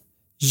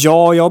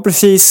Ja, jag har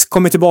precis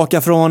kommit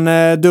tillbaka från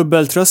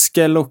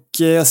dubbeltröskel och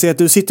jag ser att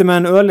du sitter med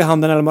en öl i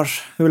handen, Elmar.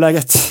 Hur är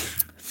läget?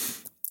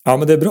 Ja,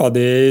 men det är bra. Det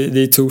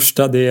är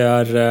torsdag, det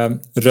är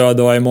röd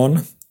dag imorgon.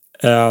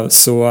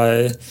 Så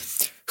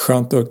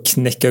skönt att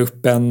knäcka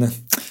upp en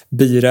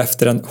bira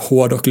efter en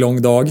hård och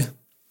lång dag.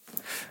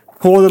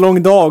 Hård och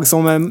lång dag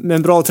som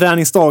en bra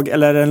träningsdag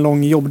eller en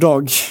lång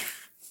jobbdag?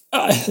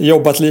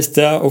 Jobbat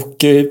lite och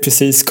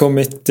precis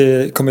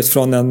kommit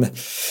från en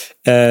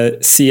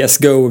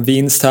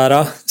CSGO-vinst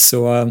här.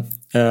 Så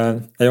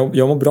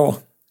jag mår bra.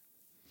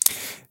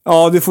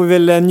 Ja, du får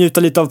väl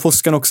njuta lite av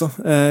påsken också.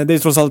 Det är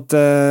trots allt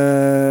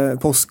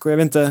påsk och jag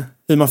vet inte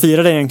hur man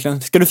firar det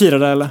egentligen. Ska du fira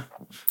det eller?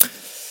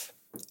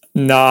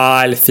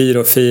 Nej,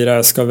 eller fira.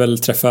 Jag ska väl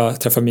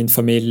träffa min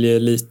familj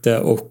lite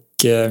och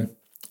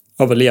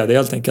vara ledig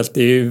helt enkelt.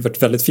 Det har ju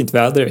varit väldigt fint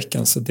väder i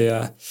veckan så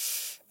det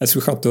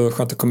skulle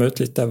skönt att komma ut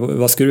lite.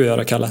 Vad ska du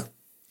göra, Kalle?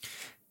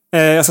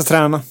 Jag ska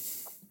träna.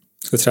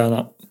 Ska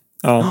träna?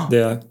 Ja,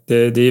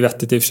 det är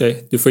vettigt i och för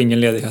sig. Du får ingen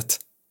ledighet.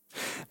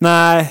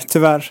 Nej,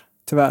 tyvärr.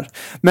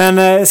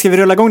 Men ska vi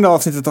rulla igång det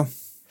avsnittet då?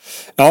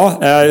 Ja,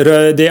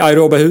 det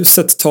aeroba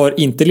huset tar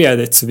inte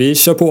ledigt så vi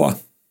kör på.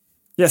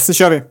 Yes, nu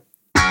kör vi.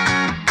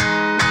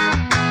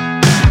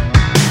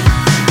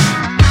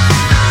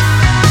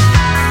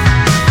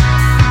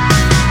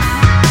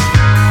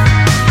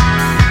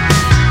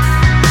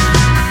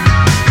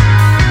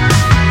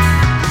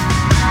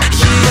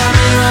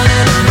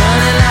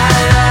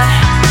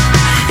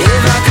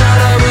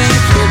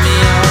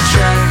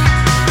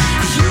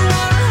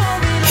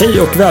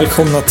 Hej och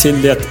välkomna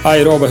till det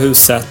aeroba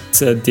huset,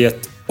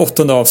 det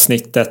 8:e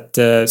avsnittet,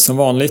 som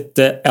vanligt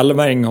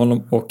Elmar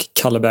Engholm och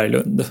Kalle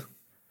Berglund.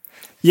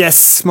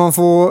 Yes, man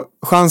får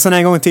chansen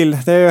en gång till,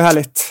 det är ju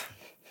härligt.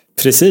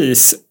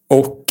 Precis,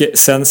 och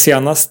sen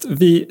senast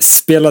vi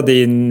spelade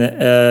in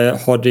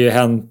har det ju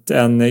hänt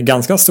en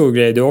ganska stor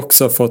grej. Du har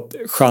också fått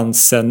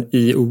chansen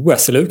i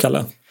OS, eller hur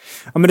Kalle?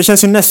 Ja, men det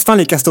känns ju nästan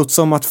lika stort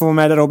som att få vara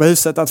med i aeroba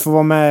huset, att få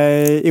vara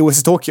med i OS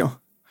i Tokyo.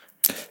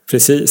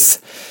 Precis.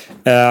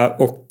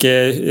 Och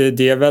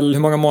det är väl,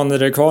 hur många månader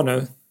är det kvar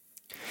nu?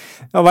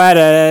 Ja, vad är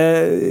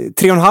det?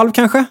 3,5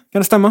 kanske?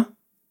 Kan det stämma?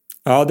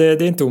 Ja, det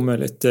är inte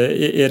omöjligt.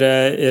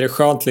 Är det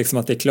skönt liksom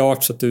att det är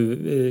klart så att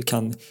du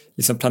kan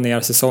liksom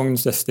planera säsongen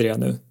efter det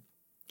nu?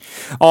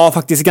 Ja,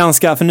 faktiskt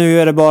ganska. För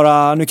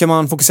nu kan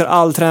man fokusera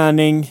all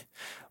träning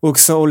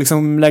och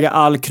liksom lägga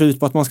all krut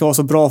på att man ska ha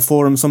så bra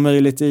form som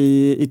möjligt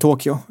i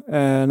Tokyo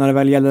när det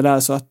väl gäller där.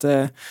 Så att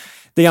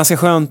det är ganska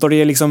skönt och det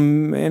är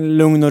liksom en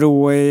lugn och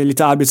ro och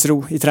lite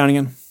arbetsro i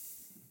träningen.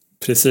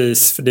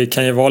 Precis, för det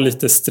kan ju vara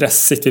lite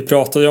stressigt. Vi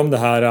pratade ju om det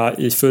här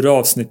i förra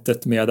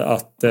avsnittet med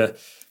att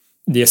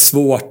det är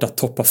svårt att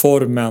toppa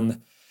formen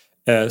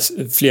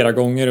flera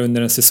gånger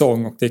under en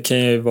säsong och det kan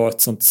ju vara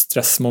ett sånt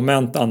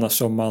stressmoment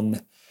annars om man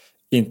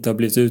inte har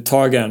blivit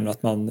uttagen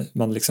att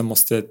man liksom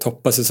måste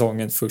toppa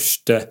säsongen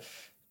först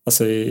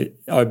alltså i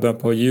början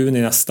på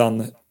juni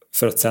nästan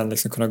för att sen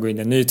liksom kunna gå in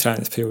i en ny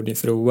träningsperiod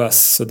inför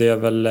OS. Så det är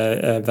väl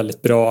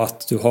väldigt bra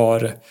att du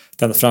har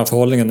den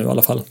framförhållningen nu i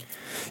alla fall.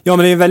 Ja,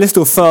 men det är en väldigt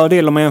stor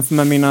fördel om man jämför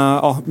med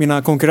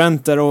mina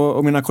konkurrenter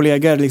och mina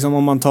kollegor. Liksom,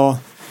 om man tar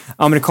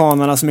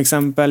amerikanerna som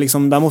exempel,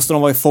 liksom, där måste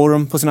de vara i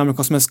form på sina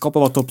amerikanska mästerskap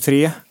och vara topp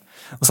 3.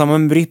 Och samma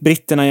med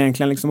britterna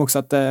egentligen liksom, också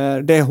att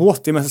det är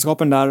hårt i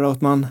mästerskapen där och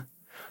att man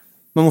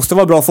måste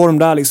vara i bra form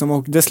där liksom,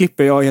 och det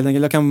slipper jag helt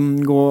enkelt. Jag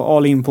kan gå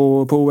all in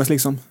på OS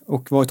liksom,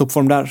 och vara i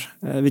toppform där,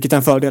 vilket är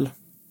en fördel.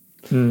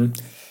 Mm.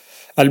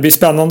 Det blir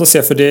spännande att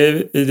se för det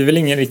är väl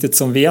ingen riktigt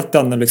som vet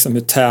ännu liksom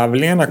hur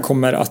tävlingarna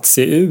kommer att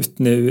se ut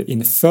nu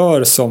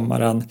inför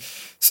sommaren.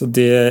 Så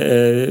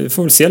det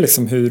får väl se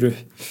liksom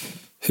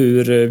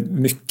hur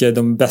mycket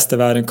de bästa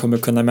världen kommer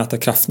kunna mäta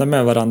krafterna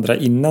med varandra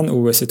innan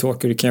OS i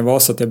Tokyo. Det kan ju vara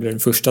så att det blir den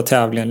första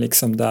tävlingen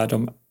liksom där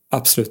de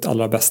absolut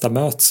allra bästa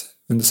möts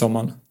under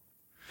sommaren.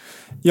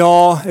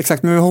 Ja,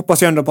 exakt. Men vi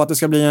hoppas ju ändå på att det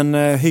ska bli en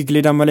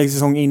hygglig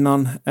dammarläggssäsong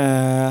innan.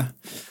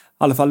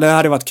 I alla fall, det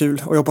hade varit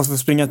kul. Och jag hoppas få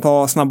springa ett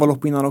par snabba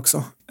lopp innan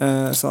också.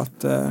 Så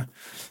att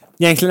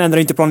egentligen ändrar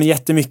inte planen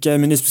jättemycket.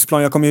 Min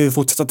nyspelsplan, jag kommer ju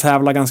fortsätta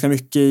tävla ganska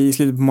mycket i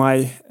slutet på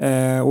maj.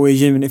 Och i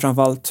juni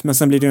framförallt. Men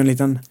sen blir det en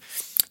liten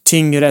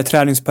tyngre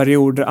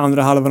träningsperiod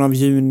andra halvan av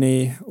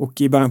juni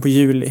och i början på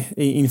juli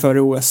inför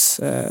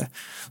OS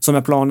som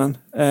är planen.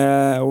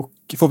 Och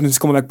förhoppningsvis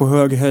komma iväg på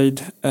hög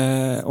höjd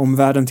om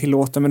världen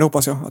tillåter. Men det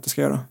hoppas jag att det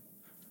ska göra.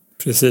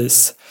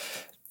 Precis.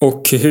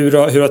 Och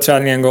hur har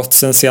träningen gått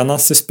sen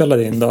senast vi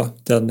spelade in då?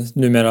 Den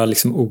numera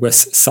liksom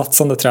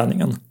OS-satsande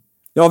träningen.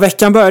 Ja,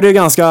 veckan började ju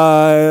ganska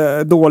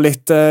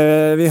dåligt.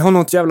 Vi har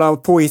något jävla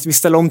påhitt. Vi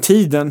ställer om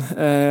tiden.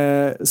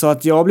 Så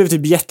att jag blev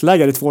typ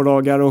jetlaggad i 2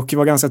 dagar och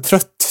var ganska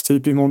trött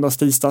typ i måndags,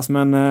 tisdags.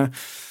 Men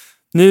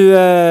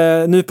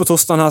nu på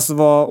torsdagen här så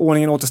var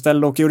ordningen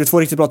återställd och jag gjorde 2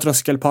 riktigt bra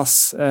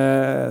tröskelpass.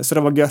 Så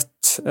det var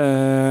gött.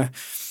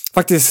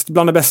 Faktiskt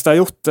bland det bästa jag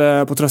gjort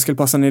på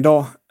tröskelpassen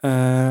idag.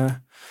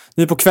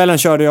 Nu på kvällen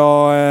körde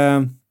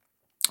jag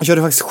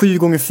faktiskt 7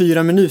 gånger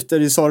 4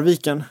 minuter i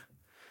Sarviken.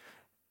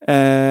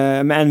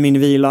 Med en min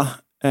vila.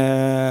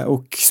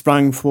 Och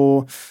sprang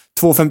på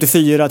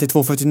 2.54 till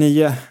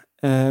 2.49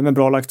 med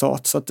bra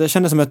laktat. Så att det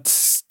kändes som ett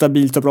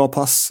stabilt och bra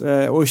pass.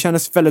 Och det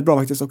kändes väldigt bra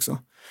faktiskt också.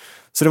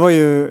 Så det var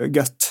ju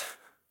gött.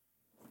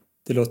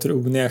 Det låter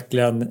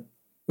onekligen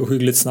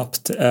ohyggligt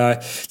snabbt.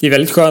 Det är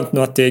väldigt skönt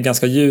nu att det är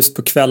ganska ljust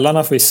på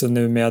kvällarna förvisso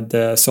nu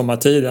med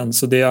sommartiden.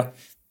 Så det är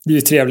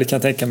ju trevligt kan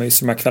jag tänka mig, just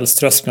de här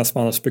kvällströsklarna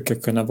som annars brukar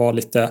kunna vara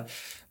lite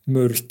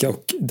mörka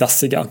och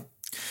dassiga.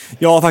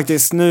 Ja,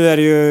 faktiskt. Nu är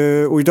det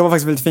ju... Och idag var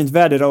faktiskt väldigt fint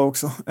väder idag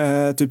också.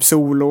 Typ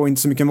sol och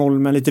inte så mycket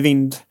moln, men lite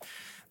vind.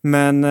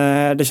 Men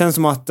det känns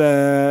som att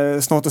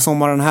snart är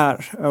sommaren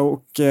här.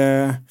 Och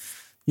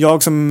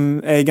jag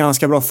som är i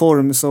ganska bra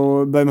form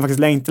så börjar man faktiskt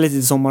längta lite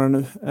till sommaren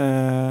nu.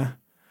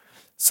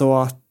 Så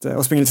att...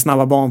 Och springa lite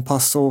snabba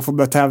banpass och få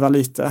börja tävla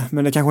lite.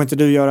 Men det kanske inte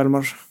du gör,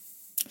 Elmar.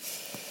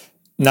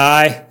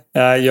 Nej,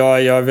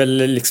 jag är väl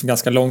liksom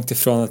ganska långt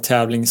ifrån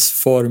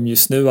tävlingsform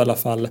just nu i alla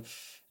fall.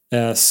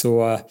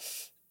 Så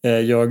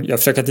jag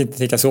försöker att inte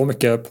tänka så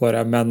mycket på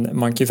det, men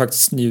man kan ju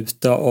faktiskt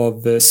njuta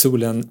av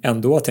solen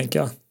ändå, tänker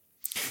jag.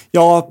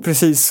 Ja,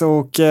 precis.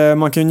 Och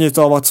man kan ju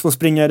njuta av att få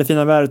springa i det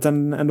fina vädret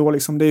ändå.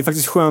 Liksom. Det är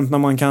faktiskt skönt när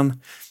man kan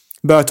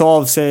börja ta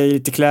av sig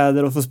lite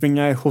kläder och få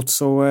springa i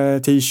shorts och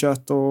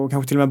t-shirt och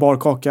kanske till och med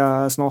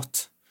barkaka snart.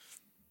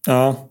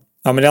 Ja,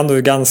 men det är ändå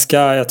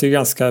jag tycker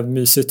ganska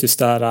mysigt just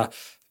det här,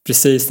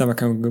 precis när man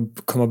kan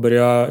komma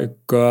börja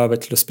gå över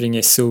till att springa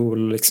i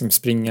sol och liksom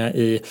springa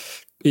i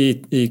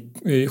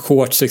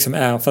shorts liksom,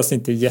 även fast det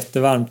inte är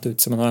jättevarmt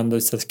ut, så man har ändå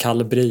ett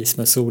kall bris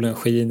men solen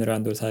skiner och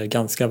ändå så här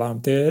ganska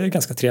varmt. Det är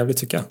ganska trevligt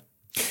tycker jag.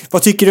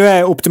 Vad tycker du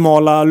är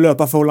optimala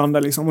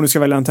löparförhållanden liksom, om du ska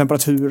välja en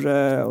temperatur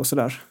och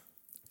sådär?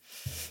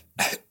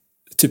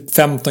 Typ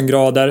 15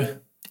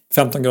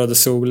 grader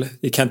sol.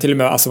 Det kan till och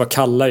med alltså vara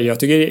kallare. Jag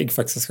tycker det är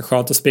faktiskt ganska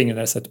skönt att springa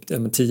när det är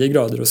typ 10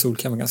 grader och sol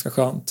kan vara ganska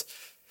skönt.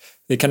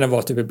 Det kan det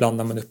vara typ ibland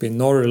när man är uppe i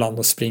Norrland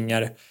och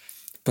springer.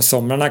 På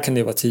somrarna kan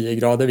det vara 10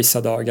 grader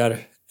vissa dagar.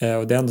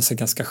 Och det är ändå så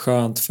ganska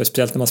skönt, för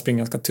speciellt när man springer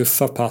ganska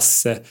tuffa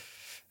pass,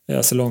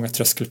 alltså långa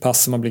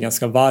tröskelpass som man blir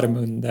ganska varm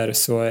under,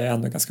 så är det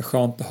ändå ganska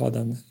skönt att ha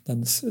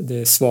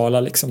det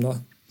svala liksom då.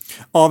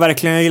 Ja,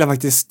 verkligen. Jag gillar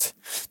faktiskt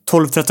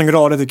 12-13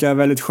 grader tycker jag är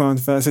väldigt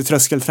skönt för sig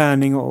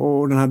tröskelträning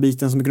och den här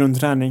biten som är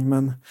grundträning.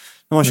 Men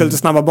när man kör lite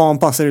snabba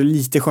banpass är det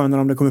lite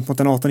skönare om det kommer upp mot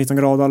en 18-19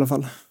 grader i alla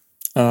fall.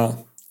 Ja,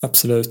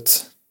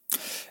 absolut.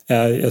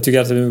 Jag tycker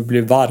att det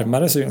blir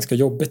varmare så är det ganska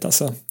jobbigt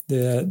alltså.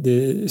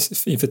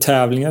 Inför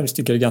tävlingar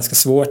tycker jag det är ganska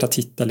svårt att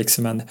hitta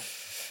liksom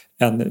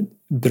en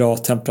bra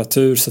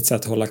temperatur så att säga,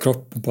 att hålla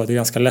kroppen på. Det är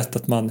ganska lätt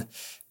att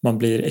man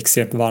blir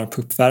extremt varm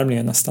på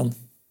uppvärmningen nästan.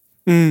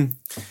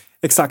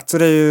 Exakt, så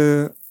det är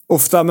ju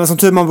ofta, men som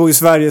tur man bor i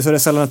Sverige så är det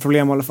sällan ett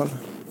problem i alla fall.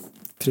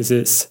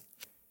 Precis.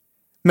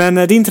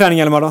 Men din träning,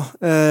 Elmar då?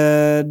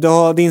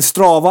 Din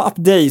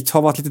Strava-update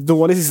har varit lite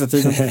dålig sista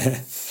tiden.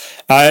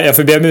 Jag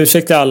får be om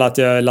ursäkt till alla att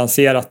jag har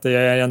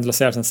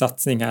lanserat en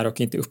satsning här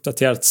och inte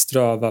uppdaterat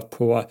Strava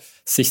på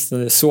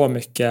sistone så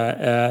mycket.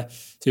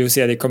 Så vi får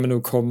se, det kommer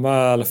nog komma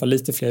i alla fall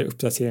lite fler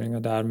uppdateringar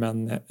där,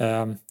 men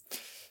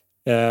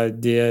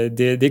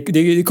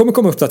det kommer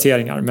komma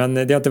uppdateringar, men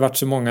det har inte varit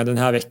så många den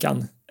här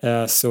veckan.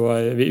 Så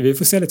vi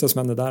får se lite vad som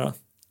händer där då.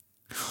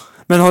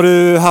 Men har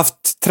du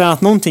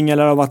tränat någonting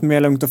eller har det varit mer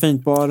lugnt och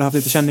fint på? Har du haft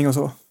lite känning och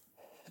så?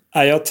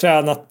 Jag har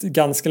tränat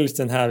ganska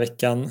lite den här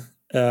veckan.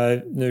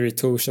 Nu är det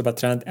torsdag, jag har bara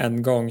tränat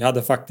en gång. Jag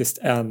hade faktiskt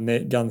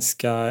en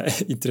ganska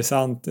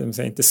intressant,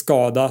 inte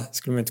skada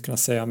skulle man inte kunna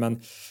säga, men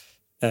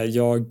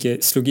jag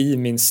slog i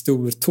min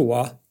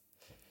stortå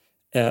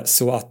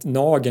så att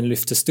nageln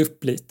lyftes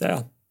upp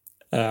lite.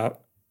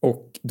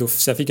 Och då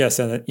så fick jag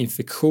en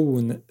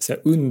infektion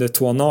under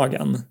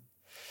tånageln.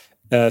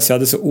 Så jag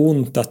hade så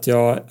ont att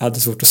jag hade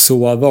svårt att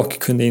sova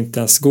och kunde inte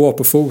ens gå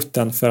på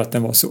foten för att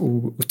den var så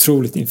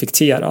otroligt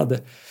infekterad.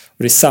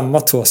 Och det är samma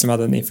tå som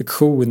hade en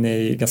infektion,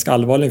 ganska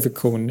allvarlig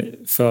infektion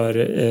för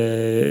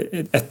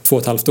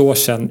 2,5 år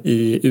sedan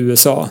i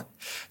USA.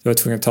 Jag var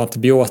tvungen att ta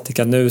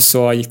antibiotika. Nu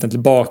så gick den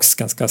tillbaks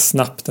ganska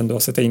snabbt ändå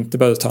så att jag inte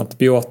behövde ta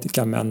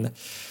antibiotika, men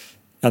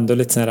ändå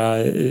lite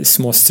sådana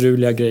små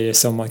struliga grejer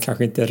som man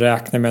kanske inte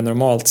räknar med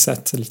normalt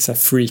sett. Lite så här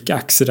freak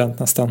accident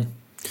nästan.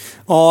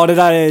 Ja, det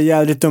där är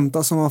jävligt dumt.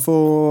 Alltså man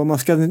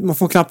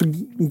får knappt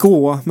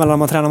gå mellan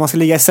man tränar. Man ska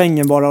ligga i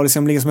sängen bara och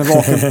liksom ligga som en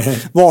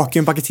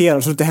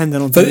vakuumpaketerad så det inte händer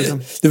någonting.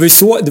 Liksom. Det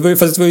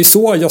var ju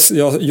så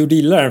jag gjorde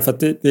illa den, för att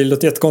det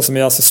låter jättekonstigt,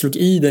 men jag slog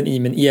i den i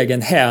min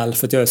egen häl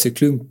för att jag är så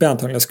klumpig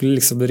antagligen. Jag skulle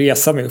liksom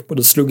resa mig upp och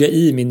då slog jag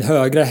i min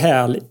högra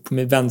häl på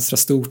min vänstra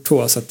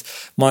stortå, så att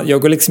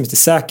jag går liksom inte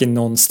säker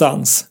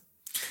någonstans.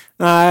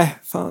 Nej,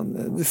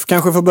 fan. Du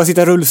kanske får börja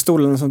sitta i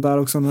rullstolen och sånt där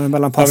också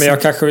mellan passen. Ja, men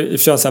jag kanske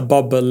kör en sån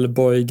här bubble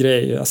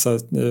boy-grej. Alltså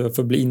jag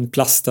får bli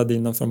inplastad i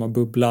någon form av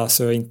bubbla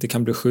så jag inte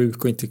kan bli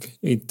sjuk och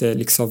inte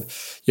liksom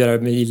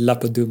göra mig illa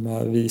på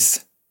dumma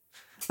vis.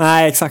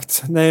 Nej,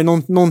 exakt.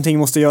 Någonting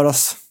måste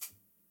göras.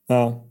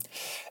 Ja.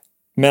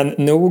 Men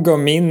nog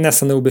om min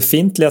nästan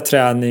obefintliga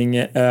träning.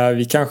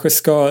 Vi kanske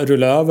ska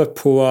rulla över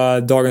på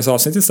dagens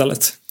avsnitt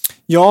istället.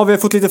 Ja, vi har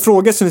fått lite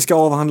frågor som vi ska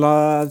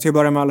avhandla till att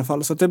börja med i alla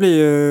fall. Så det blir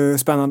ju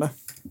spännande.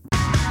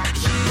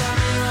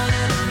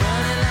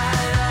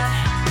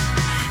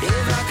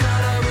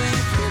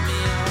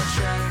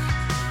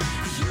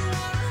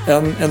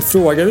 En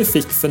fråga vi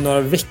fick för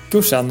några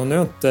veckor sedan,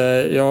 och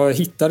jag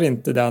hittar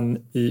inte den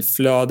i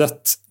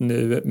flödet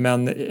nu,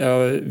 men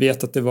jag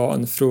vet att det var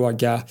en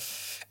fråga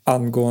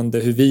angående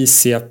hur vi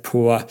ser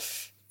på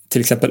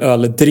till exempel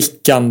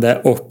öldrickande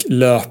och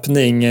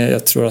löpning.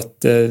 Jag tror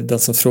att den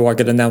som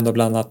frågade nämnde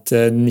bland annat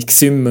Nick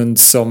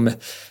Symmonds, som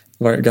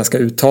var ganska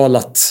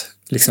uttalat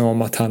liksom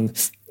om att han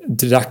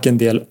drack en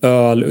del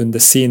öl under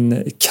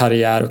sin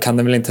karriär, och han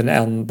är väl inte den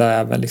enda.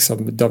 Även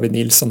liksom David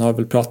Nilsson har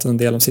väl pratat en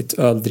del om sitt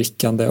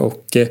öldrickande,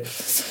 och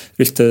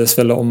ryktades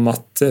väl om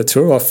att, jag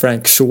tror det var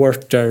Frank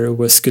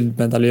Shorter,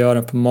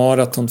 OS-guldmedaljören på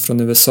maraton från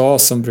USA,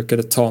 som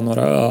brukade ta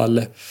några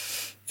öl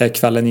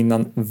kvällen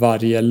innan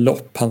varje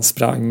lopp han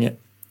sprang.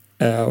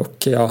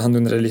 Och han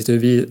undrade lite hur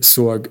vi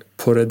såg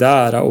på det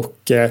där,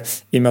 och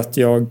i och med att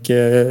jag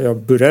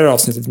började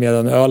avsnittet med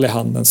en öl i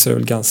handen, så är det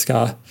väl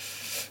ganska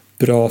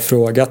bra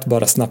fråga att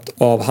bara snabbt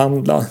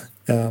avhandla.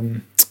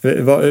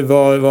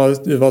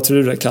 Vad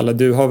tror du, Kalle?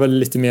 Du har väl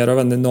lite mer av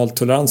en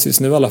nolltolerans just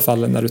nu i alla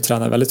fall, när du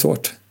tränar väldigt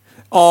hårt?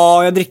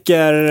 Ja, jag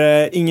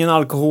dricker ingen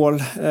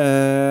alkohol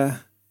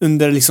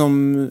under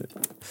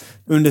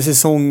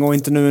säsong, och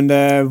inte nu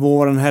under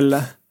våren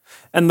heller.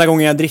 Enda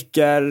gången jag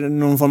dricker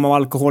någon form av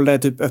alkohol, det är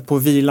typ på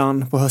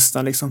vilan på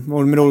hösten liksom.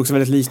 Men då också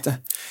väldigt lite.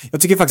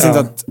 Jag tycker faktiskt inte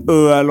att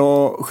öl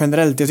och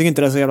generellt, jag tycker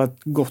inte det är så jävla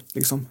gott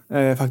liksom.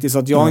 Faktiskt, så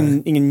att jag har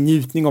ingen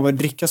njutning av att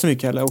dricka så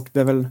mycket heller, och det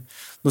är väl,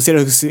 då ser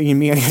det också ingen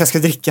mening jag ska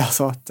dricka,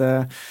 så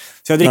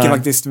jag dricker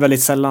faktiskt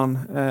väldigt sällan,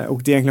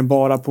 och det är egentligen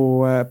bara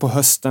på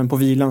hösten på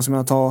vilan som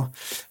jag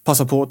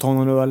passar på att ta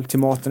någon öl till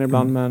maten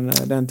ibland, men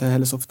det är inte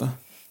heller så ofta.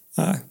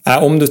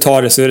 Om du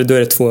tar det så då är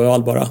det 2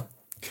 öl bara.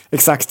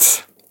 Exakt.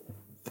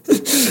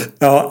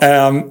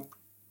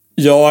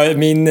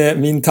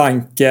 Min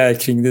tanke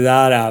kring det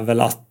där är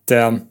väl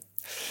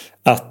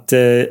att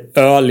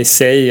öl i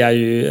sig är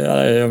ju,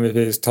 om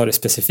vi tar det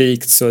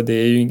specifikt, så det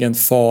är ju ingen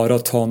fara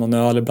att ta någon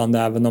öl ibland,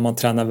 även om man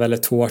tränar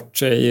väldigt hårt,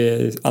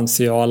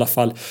 anser jag i alla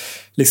fall.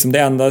 Liksom det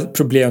enda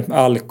problemet med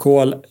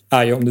alkohol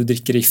är ju om du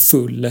dricker dig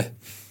full.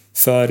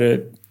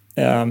 För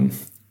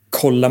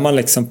kollar man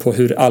liksom på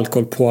hur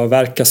alkohol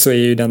påverkar, så är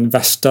ju den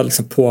värsta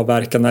liksom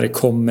påverkan när det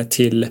kommer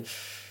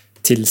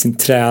till sin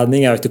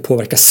träning är att det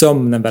påverkar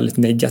sömnen väldigt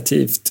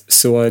negativt.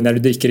 Så när du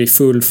dricker dig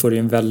full får du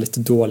en väldigt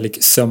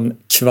dålig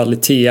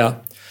sömnkvalitet,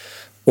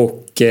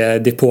 och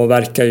det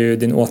påverkar ju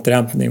din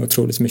återhämtning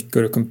otroligt mycket,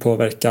 och det kommer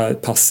påverka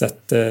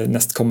passet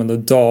nästkommande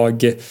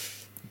dag.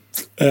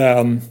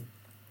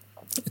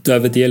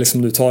 Utöver det,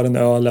 liksom, du tar en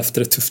öl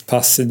efter ett tufft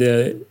pass, det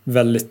är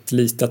väldigt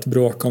lite att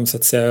bråka om, så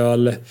att säga.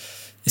 Öl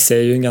i sig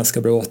är ju en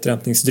ganska bra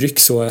återhämtningsdryck,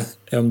 så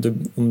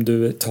om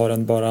du tar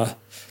bara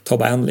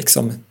en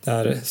liksom,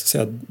 där så att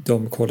säga,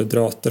 de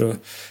kolhydrater och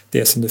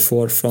det som du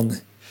får från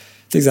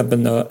till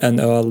exempel en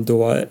öl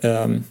då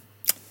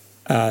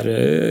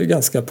är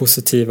ganska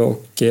positiva,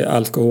 och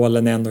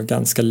alkoholen är ändå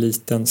ganska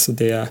liten, så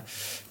det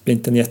blir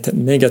inte en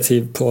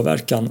jättenegativ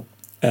påverkan.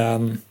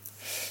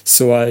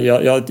 Så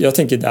jag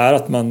tänker där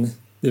att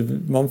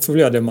man får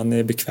göra det man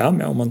är bekväm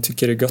med. Om man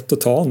tycker det är gött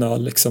att ta en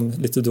öl liksom,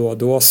 lite då och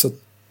då, så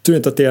tror jag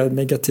inte att det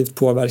negativt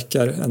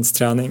påverkar ens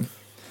träning.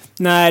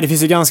 Nej, det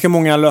finns ju ganska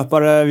många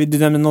löpare. Du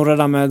nämnde några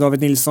där med David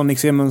Nilsson, Nick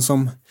Symmonds,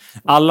 som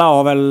alla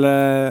har väl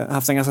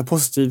haft en ganska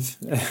positiv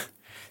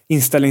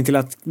inställning till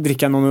att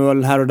dricka någon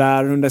öl här och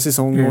där under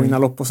säsong och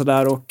innan lopp och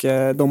sådär. Och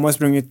de har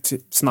sprungit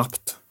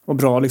snabbt och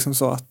bra liksom,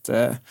 så att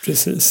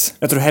precis.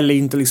 Jag tror heller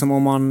inte liksom,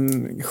 om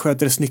man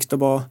sköter det snyggt och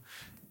bara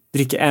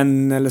dricker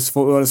en eller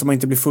 2 öl så man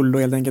inte blir full då,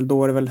 helt enkelt,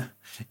 då är det väl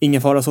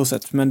ingen fara så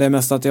sett. Men det är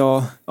mest att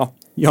jag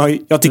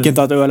tycker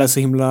inte att öl är så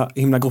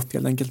himla gott,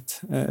 helt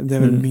enkelt. Det är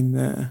väl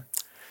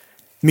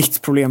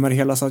mitt problem med det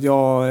hela, så att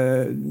jag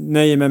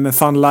nöjer mig med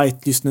Fun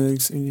Light just nu.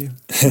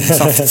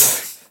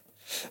 Saft.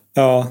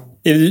 Ja,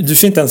 du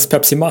kör inte ens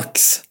Pepsi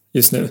Max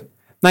just nu?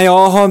 Nej,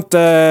 jag har inte.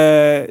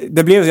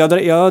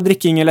 Jag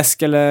dricker ingen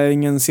läsk eller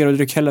ingen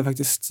zerodryck heller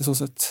faktiskt, så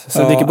sätt. Så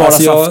jag dricker bara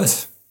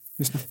saft.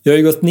 Jag har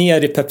ju gått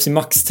ner i Pepsi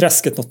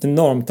Max-träsket något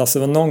enormt. Alltså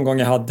det var någon gång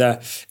jag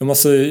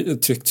måste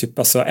trycka typ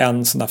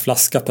en sån där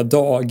flaska per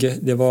dag.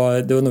 Det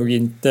var nog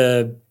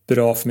inte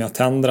bra för mig att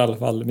tända i alla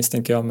fall,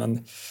 misstänker jag, men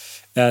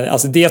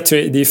alltså det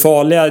är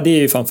farligare, det är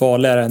ju fan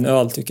farligare än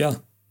öl, tycker jag.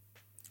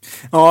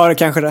 Ja, det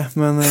kanske det,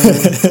 men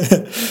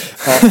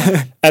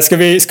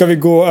Ska vi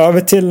gå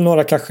över till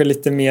några kanske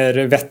lite mer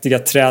vettiga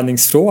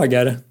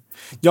träningsfrågor?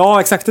 Ja,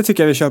 exakt, det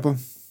tycker jag vi kör på.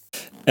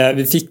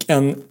 Vi fick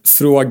en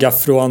fråga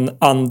från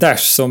Anders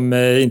som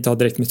inte har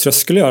direkt med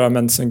tröskel att göra,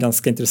 men som en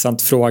ganska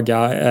intressant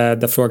fråga,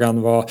 där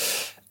frågan var: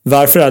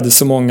 varför är det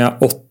så många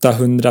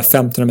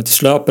 800-1500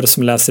 meters löpare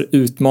som läser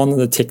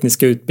utmanande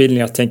tekniska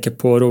utbildningar? Jag tänker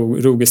på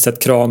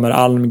Rogerstedt, Kramer,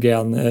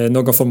 Almgren,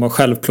 någon form av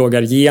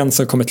självplågargen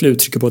som kommer till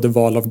uttryck i både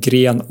val av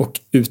gren och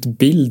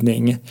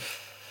utbildning.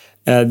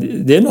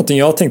 Det är någonting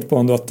jag har tänkt på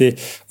ändå, att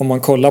om man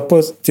kollar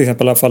på till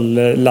exempel i alla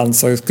fall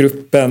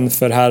landslagsgruppen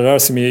för herrar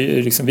som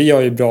liksom, vi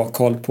har ju bra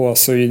koll på,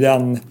 så är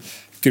den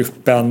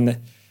gruppen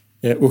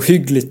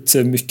ohyggligt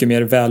mycket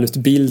mer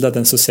välutbildad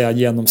än så att säga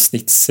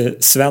genomsnitts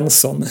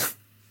Svensson.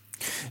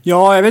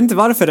 Ja, jag vet inte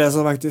varför det är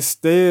så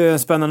faktiskt. Det är ju en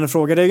spännande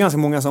fråga. Det är ganska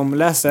många som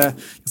läser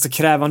ganska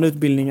krävande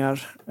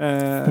utbildningar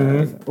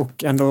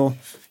och ändå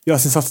gör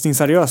sin satsning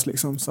seriös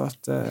liksom. Så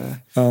att,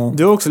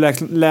 du har också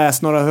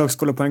läst några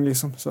högskolepoäng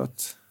liksom. Så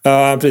att...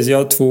 Ja, precis. Jag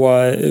har 2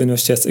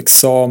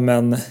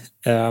 universitetsexamen.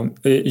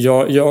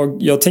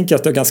 Jag tänker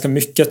att det har ganska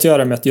mycket att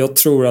göra med att jag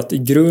tror att i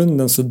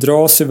grunden så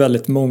dras ju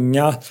väldigt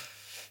många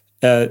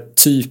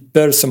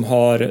typer som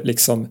har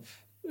liksom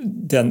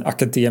den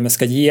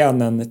akademiska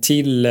genen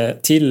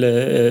till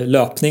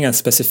löpningen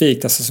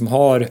specifikt, alltså som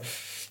har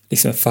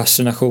liksom en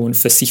fascination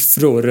för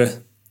siffror.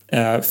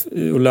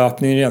 Och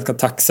löpningen är ganska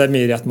tacksam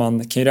i det att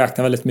man kan ju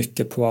räkna väldigt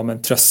mycket på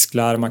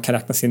trösklar, man kan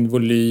räkna sin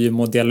volym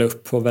och dela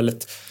upp på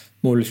väldigt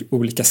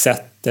olika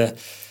sätt.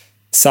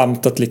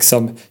 Samt att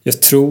liksom,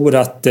 jag tror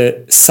att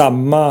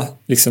samma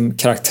liksom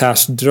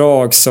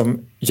karaktärsdrag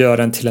som gör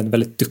en till en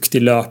väldigt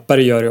duktig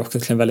löpare gör det också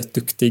till en väldigt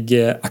duktig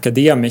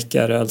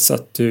akademiker. Alltså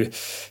att du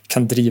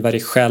kan driva dig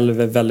själv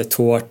väldigt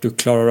hårt, du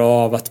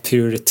klarar av att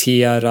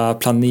prioritera,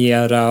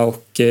 planera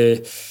och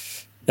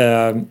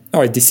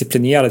är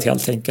disciplinerad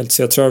helt enkelt.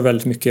 Så jag tror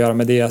väldigt mycket att göra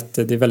med det, att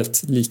det är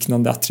väldigt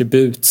liknande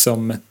attribut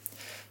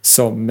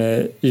som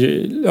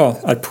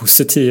är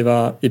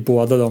positiva i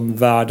båda de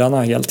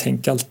världarna helt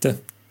enkelt.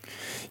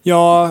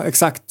 Ja,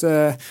 exakt.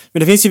 Men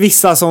det finns ju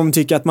vissa som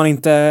tycker att man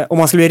inte, om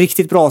man ska bli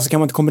riktigt bra så kan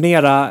man inte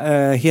kombinera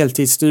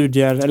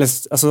heltidsstudier eller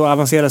alltså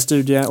avancerad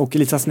studie och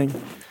elitsatsning.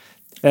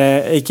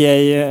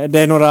 A.k.a. det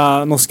är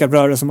några norska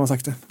bröder som har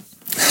sagt det.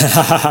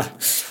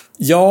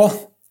 Ja,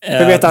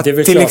 jag vet att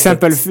till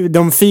exempel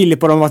de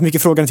Filip och de har varit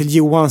mycket frågan till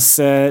Johans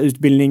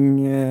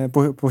utbildning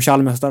på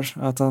Chalmers där,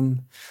 att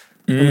han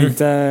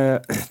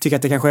inte tycker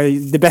att det kanske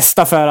är det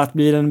bästa för att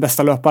bli den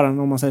bästa löparen,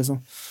 om man säger så.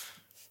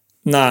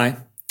 Nej,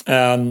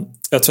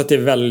 jag tror att det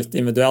är väldigt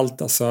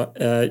individuellt. Alltså,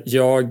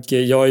 jag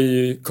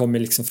kommer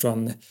liksom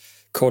från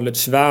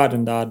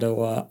collegevärlden där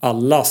då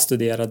alla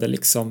studerade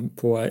liksom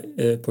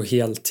på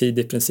heltid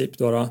i princip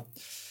då.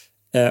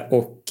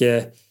 Och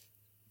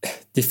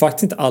det är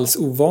faktiskt inte alls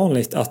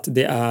ovanligt att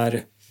det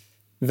är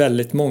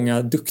väldigt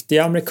många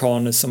duktiga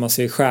amerikaner som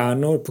alltså är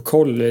stjärnor på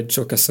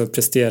college och alltså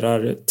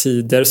presterar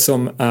tider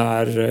som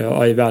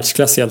är i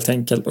världsklass helt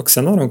enkelt. Och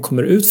sen när de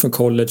kommer ut från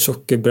college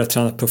och börjar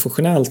träna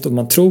professionellt och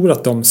man tror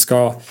att de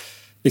ska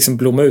liksom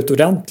blomma ut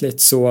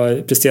ordentligt,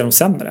 så presterar de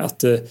sämre.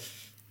 Att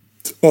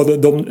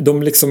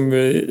de liksom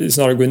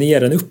snarare går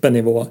ner än upp en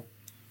nivå.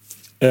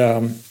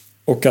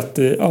 Och att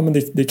men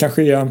det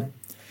kanske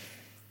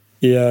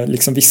är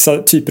liksom vissa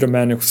typer av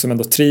människor som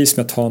ändå trivs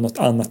med att ha något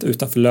annat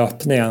utanför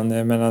löpningen.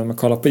 Men när man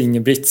kollar på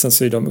Ingebrigtsen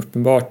så är de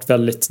uppenbart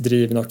väldigt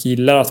drivna och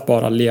gillar att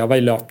bara leva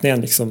i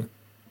löpningen liksom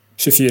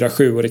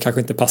 24/7, och det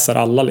kanske inte passar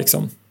alla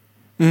liksom.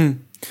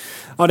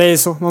 Ja, det är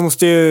så. Man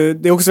måste ju,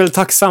 det är också väldigt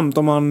tacksamt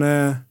om man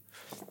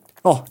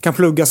kan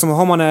plugga, så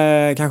har man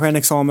kanske en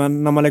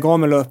examen när man lägger av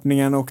med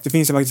löpningen, och det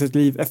finns ju faktiskt ett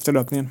liv efter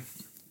löpningen.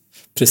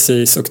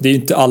 Precis, och det är ju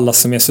inte alla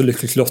som är så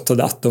lyckligt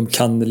lottade att de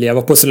kan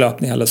leva på sin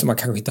löpning heller, så man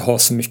kanske inte har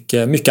så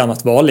mycket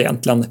annat val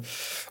egentligen.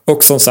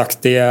 Och som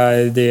sagt, det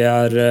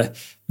är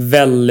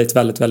väldigt,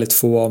 väldigt, väldigt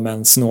få, om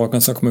ens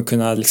någon, som kommer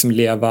kunna liksom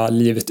leva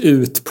livet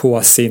ut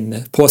på sin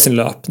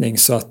löpning.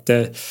 Så att det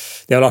är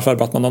i alla fall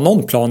bara att man har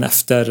någon plan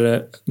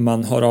efter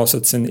man har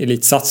avslutat sin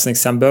elitsatsning.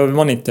 Sen behöver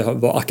man inte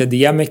vara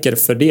akademiker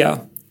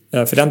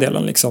för den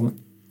delen liksom.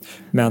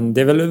 Men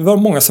det är väl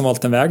många som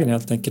valt den vägen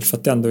helt enkelt, för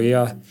att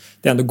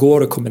det ändå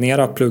går att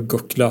kombinera plugg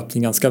och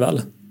löpning ganska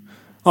väl.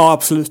 Ja,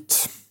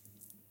 absolut.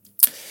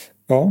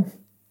 Ja.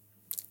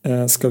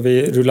 Ska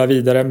vi rulla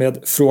vidare med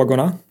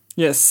frågorna?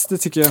 Yes, det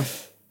tycker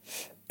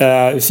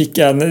jag. Vi fick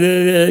en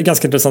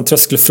ganska intressant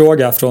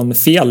tröskelfråga från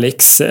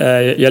Felix.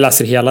 Jag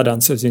läser hela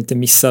den så att vi inte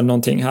missar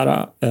någonting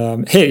här.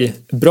 Hej,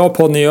 bra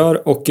podd ni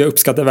gör, och jag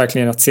uppskattar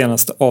verkligen att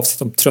senaste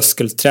avsnitt om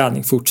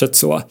tröskelträning. Fortsätt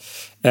så.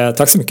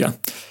 Tack så mycket.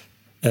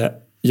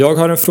 Jag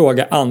har en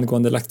fråga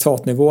angående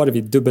laktatnivåer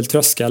vid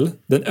dubbeltröskel.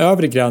 Den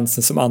övre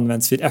gränsen som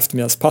används vid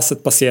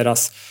eftermiddagspasset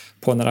baseras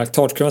på när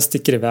laktatkurvan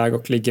sticker iväg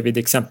och ligger vid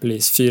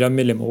exempelvis 4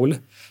 millimol.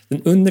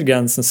 Den undre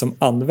gränsen som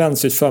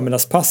används vid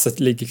förmiddagspasset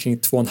ligger kring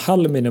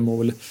 2,5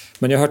 millimol,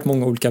 men jag har hört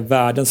många olika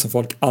värden som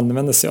folk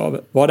använder sig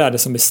av. Vad är det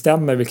som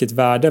bestämmer vilket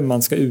värde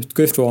man ska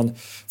utgå ifrån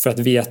för att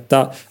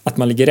veta att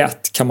man ligger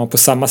rätt? Kan man på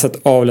samma sätt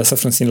avläsa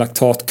från sin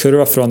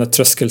laktatkurva från ett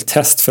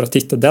tröskeltest för att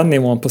hitta den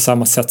nivån på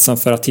samma sätt som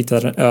för att hitta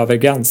den övre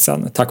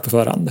gränsen? Tack på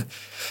förhand.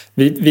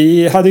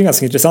 Vi hade en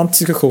ganska intressant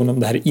diskussion om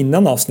det här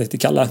innan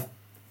avsnittet, Kalle.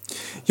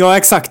 Ja,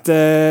 exakt.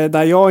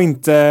 Där jag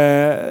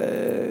inte...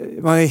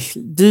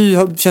 Du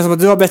känns som att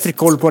du har bättre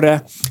koll på det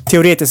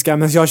teoretiska,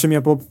 men jag kör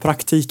mer på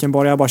praktiken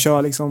bara. Jag bara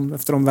kör liksom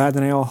efter de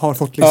värdena jag har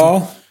fått liksom.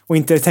 Ja. Och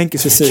inte tänker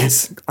så mycket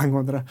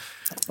angående det.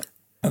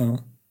 Ja.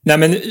 Nej,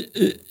 men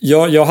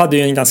jag hade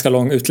ju en ganska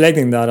lång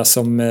utläggning där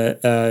som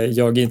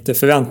jag inte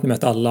förväntade mig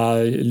att alla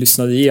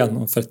lyssnade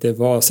igenom, för att det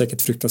var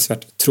säkert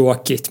fruktansvärt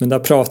tråkigt. Men där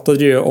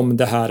pratade ju om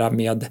det här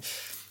med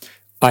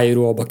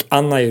aerob och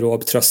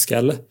anaerob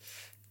tröskel,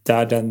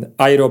 där den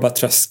aeroba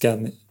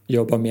tröskeln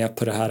jobbar med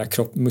på det här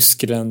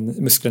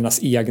musklernas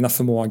egna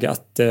förmåga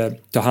att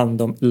ta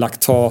hand om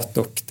laktat,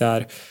 och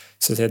där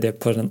så att säga, det är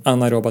på den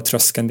anaeroba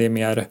tröskeln, det är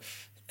mer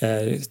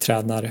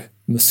tränar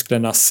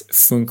musklernas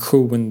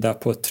funktion där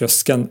på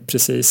tröskeln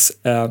precis.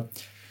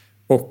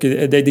 Och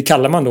det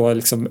kallar man då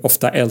liksom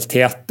ofta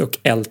LT1 och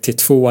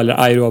LT2 eller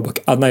aerob och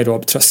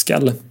anaerob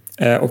tröskel.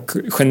 Och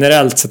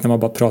generellt sett när man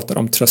bara pratar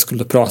om tröskel,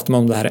 då pratar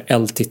man om det här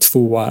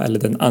LT2 eller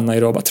den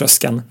anaeroba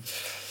tröskeln.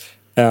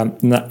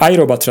 Den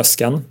aeroba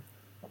tröskeln,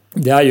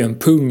 det är ju en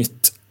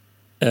punkt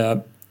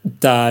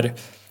där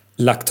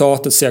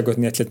laktatet så har gått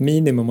ner till ett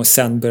minimum och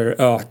sen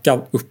börjar öka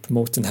upp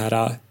mot den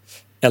här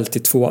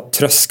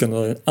LT2-tröskeln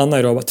och den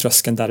anaeroba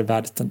tröskeln där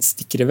värdet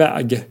sticker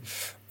iväg.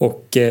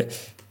 Och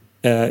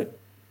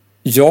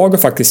jag har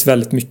faktiskt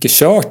väldigt mycket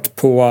kört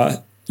på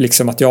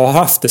liksom att jag har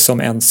haft det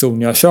som en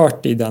zon jag har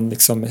kört i den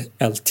liksom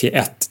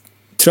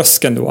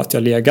LT1-tröskeln då, att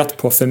jag legat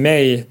på för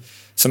mig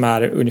som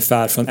är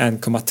ungefär från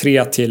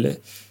 1,3 till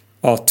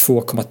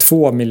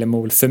 2,2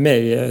 millimol för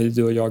mig.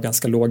 Då jag har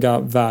ganska låga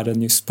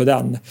värden just på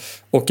den.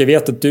 Och jag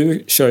vet att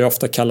du kör ju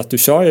ofta kallat, du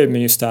kör ju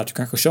med just det här, du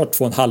kanske kör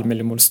 2,5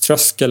 millimols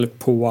tröskel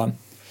på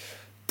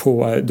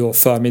då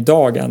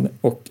förmiddagen.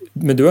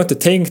 Men du har inte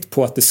tänkt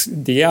på att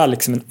det är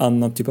liksom en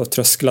annan typ av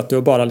tröskel, att du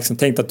har bara liksom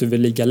tänkt att du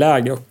vill ligga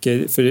lägre,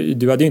 för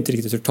du hade ju inte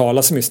riktigt hört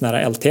talas om just den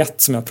här LT1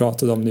 som jag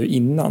pratade om nu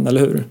innan,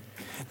 eller hur?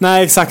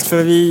 Nej, exakt,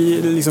 för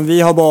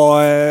vi har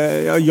bara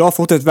jag har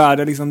fått ett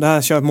värde liksom, det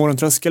här kör på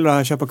morgontröskel och det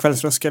här kör på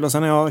kvällströskel, och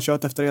sen har jag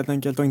kört efter helt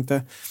enkelt och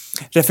inte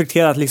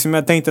reflekterat liksom.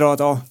 Jag tänkte då att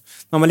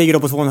när man ligger då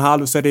på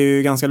 2,5 så är det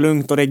ju ganska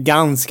lugnt och det är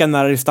ganska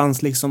nära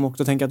distans liksom, och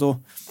då tänker jag att då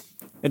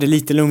är det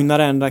lite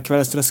lugnare än där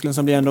kvällströskeln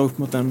som blir ändå upp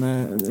mot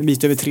en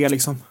bit över 3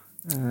 liksom.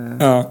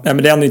 Ja, men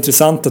det är ändå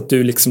intressant att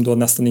du liksom då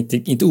nästan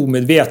inte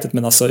omedvetet,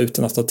 men alltså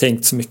utan att ha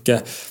tänkt så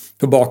mycket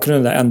på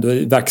bakgrunden där, ändå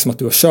verkar som att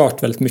du har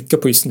kört väldigt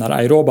mycket på just den här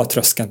aeroba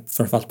tröskeln,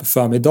 framförallt på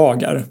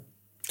förmiddagar.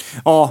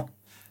 Ja,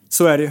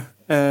 så är det ju.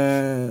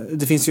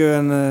 Det finns ju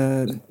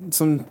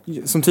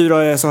som tur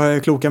är så har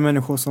jag kloka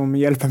människor som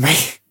hjälper mig.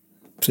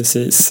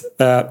 Precis.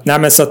 Nej,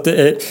 men så att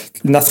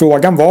den här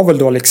frågan var väl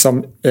då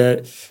liksom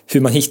hur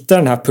man hittar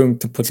den här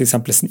punkten på till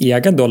exempel sin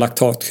egen då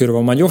laktatkurva,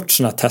 om man gjort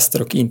sådana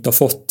tester och inte har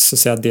fått så att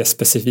säga det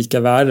specifika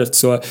värdet,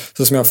 så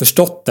som jag har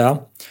förstått det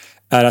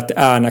är att det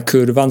är när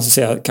kurvan så att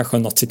säga kanske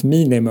har nått sitt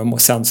minimum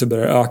och sen så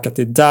börjar det öka, att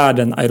det är där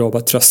den aeroba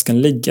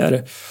tröskeln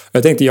ligger.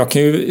 Jag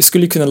tänkte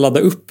skulle kunna ladda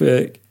upp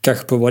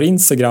kanske på vår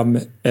Instagram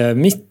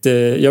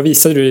jag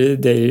visade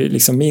dig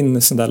liksom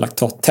min sån där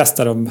laktattest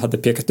där de hade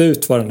pekat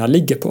ut vad den här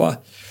ligger på.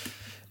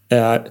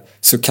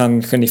 Så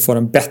kanske ni får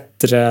en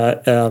bättre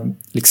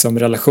liksom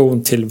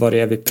relation till vad det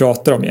är vi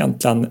pratar om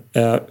egentligen.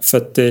 För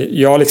att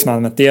jag har liksom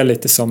använt det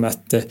lite som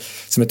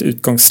ett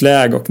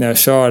utgångsläge, och när jag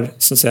kör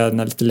så att säga den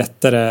här lite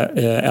lättare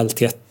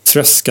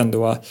LT1-tröskeln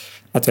då,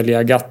 att jag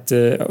legat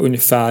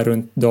ungefär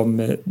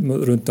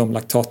runt de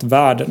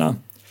laktatvärdena.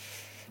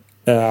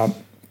 Ja,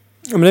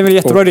 men det är väl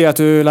jättebra det att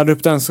du laddar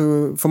upp den,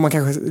 så får man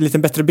kanske en lite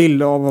bättre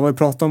bild av vad vi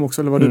pratar om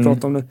också, eller vad du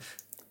pratar om nu.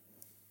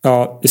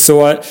 Ja,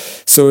 så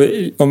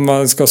om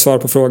man ska svara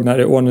på frågorna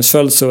i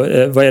ordningsföljd, så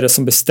vad är det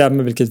som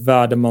bestämmer vilket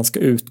värde man ska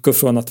utgå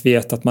från att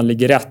veta att man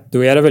ligger rätt?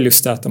 Då är det väl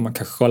just det att om man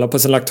kanske kollar på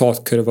sin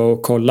laktatkurva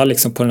och kollar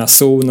liksom på den här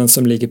zonen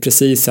som ligger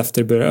precis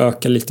efter det börjar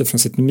öka lite från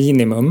sitt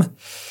minimum.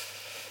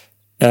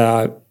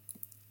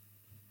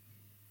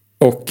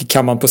 Och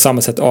kan man på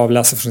samma sätt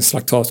avläsa från sin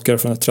laktatkurva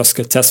från ett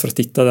tröskeltest för att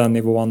hitta den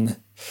nivån.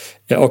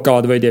 Och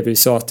ja, det var ju det vi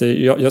sa, att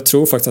jag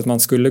tror faktiskt att man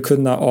skulle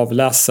kunna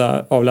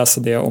avläsa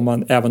det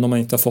även om man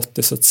inte har fått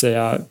det så att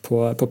säga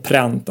på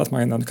pränt, att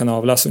man kan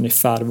avläsa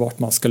ungefär vart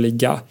man ska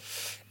ligga.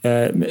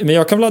 Men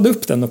jag kan ladda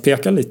upp den och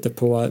peka lite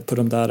på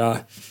de där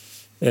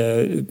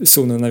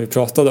zonerna vi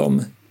pratade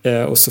om.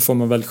 Och så får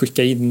man väl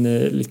skicka in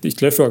lite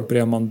ytterligare frågor på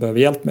det om man behöver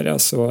hjälp med det,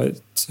 så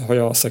har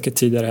jag säkert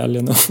tidigare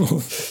helgen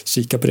och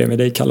kika på det med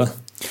dig, Kalle.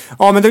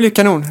 Ja, men det blir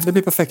kanon, det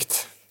blir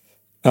perfekt.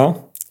 Ja.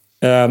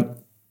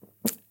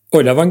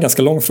 Det var en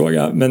ganska lång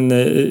fråga, men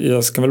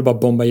jag ska väl bara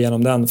bomba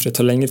igenom den, för det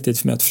tar längre tid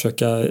för mig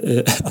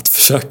att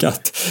försöka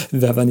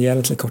väva ner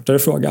en till en kortare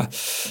fråga.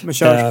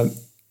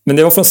 Men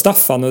det var från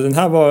Staffan, och den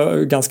här var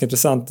ganska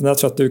intressant. Den här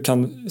tror jag att du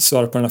kan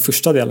svara på den här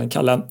första delen,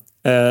 Kalle.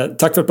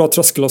 Tack för ett bra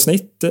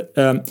tröskelavsnitt.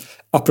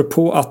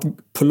 Apropå att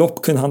på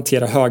lopp kunna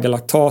hantera höga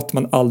laktat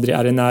man aldrig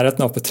är i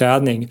närheten av på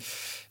träning.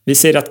 Vi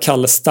ser att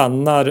Kalle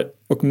stannar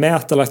och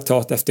mäter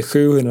laktat efter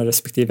 700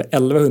 respektive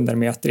 1100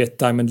 meter i ett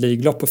Diamond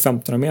League-lopp på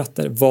 1500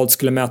 meter. Vad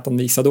skulle mätaren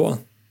visa då?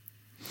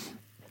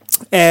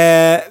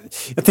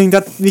 Jag tänkte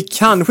att vi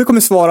kanske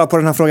kommer svara på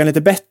den här frågan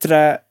lite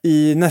bättre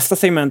i nästa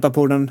segment av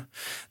podden,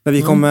 där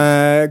vi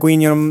kommer gå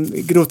in genom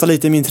grota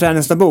lite i min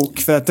träningsdagbok,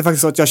 för att det är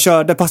faktiskt så att jag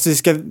körde pass vi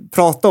ska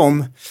prata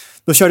om.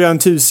 Då körde jag en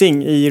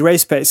tusing i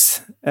race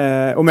pace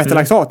och mätte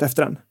laktat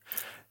efter den.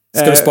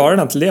 Ska du spara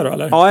den till det då,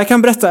 eller? Ja, jag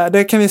kan berätta.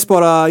 Det kan vi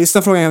spara, just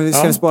den frågan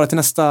ska vi spara till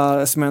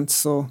nästa segment,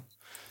 så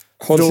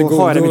håll till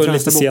godo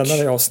lite senare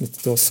i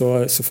avsnittet då,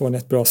 så får ni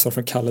ett bra svar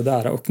från Kalle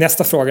där. Och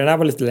nästa fråga, den här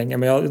var lite längre,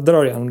 men jag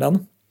drar igenom den.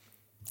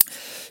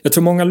 Jag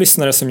tror många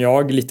lyssnare som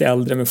jag, lite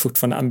äldre men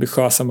fortfarande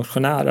ambitiösa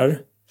motionärer,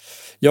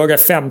 Jag är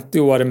 50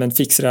 år men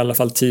fixar i alla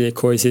fall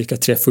 10K i cirka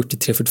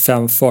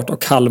 3.40-3.45 fart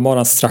och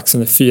halvmaran strax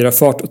under 4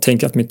 fart och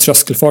tänker att min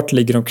tröskelfart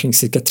ligger omkring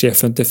cirka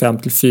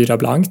 3.55 till 4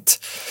 blankt.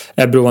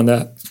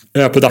 Beroende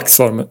på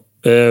dagsform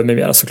med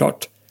mera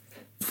såklart.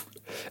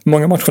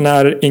 Många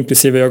motionärer,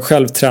 inklusive jag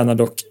själv, tränar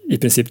dock i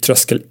princip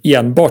tröskel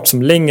enbart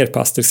som längre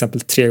pass, till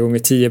exempel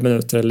 3x10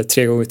 minuter eller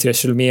 3x3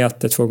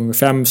 kilometer,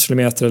 2x5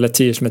 kilometer eller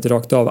 10 kilometer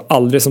rakt av,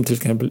 aldrig som till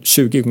exempel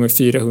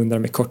 20x400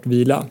 med kort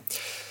vila.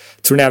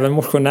 Tror ni även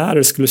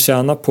motionärer skulle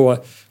tjäna på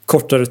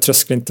kortare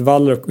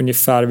tröskelintervaller och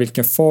ungefär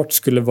vilken fart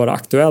skulle vara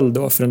aktuell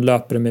då för en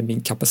löpare med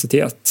min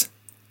kapacitet?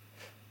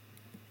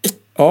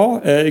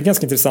 Ja,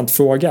 ganska intressant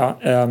fråga.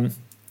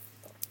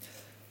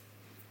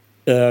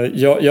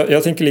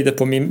 Jag tänker lite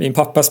på min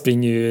pappa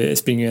springer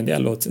ju en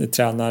del och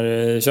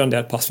kör en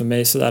del pass med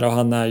mig sådär, och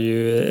han är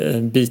ju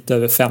en bit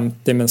över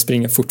 50 men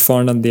springer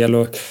fortfarande en del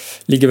och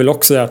ligger väl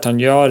också där att han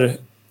gör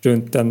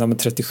runt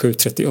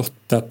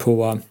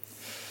 37-38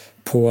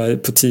 på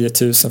 10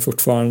 000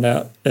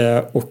 fortfarande,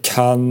 och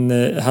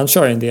han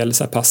kör en del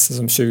så här pass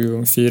som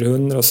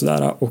 20x400 och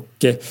sådär,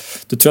 och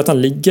då tror jag att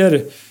han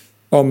ligger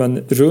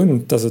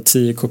runt alltså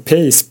 10k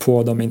pace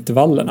på de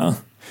intervallerna.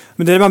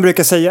 Men det är det man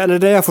brukar säga, eller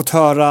det jag fått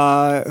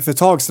höra för ett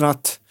tag sedan,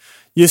 att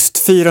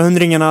just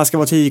 400-ringarna ska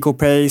vara 10k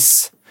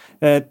pace,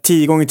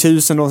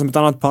 10x1000 då som ett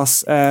annat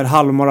pass är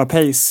halvmara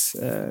pace,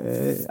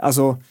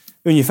 alltså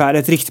ungefär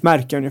ett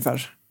riktmärke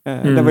ungefär.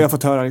 Det var jag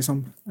fått höra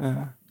liksom.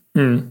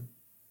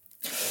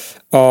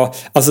 Ja,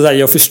 alltså där,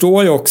 jag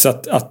förstår ju också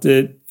att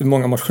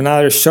många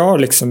motionärer kör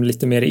liksom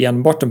lite mer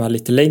enbart de här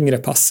lite längre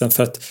passen,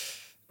 för att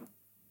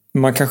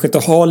man kanske inte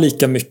har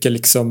lika mycket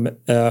liksom,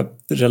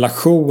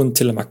 relation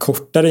till de här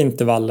kortare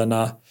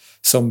intervallerna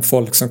som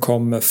folk som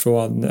kommer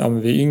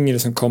från, vi yngre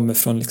som kommer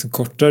från liksom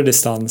kortare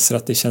distanser,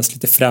 att det känns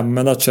lite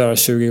främmande att köra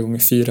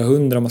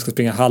 20x400 om man ska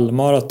springa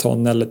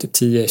halvmaraton eller typ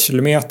 10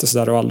 kilometer så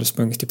där, och aldrig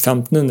sprungit typ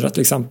 1500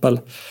 till exempel.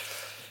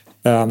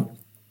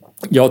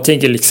 Jag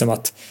tänker liksom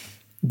att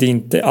det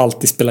inte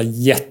alltid spelar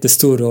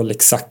jättestor roll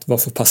exakt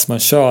vad för pass man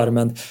kör,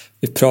 men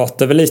vi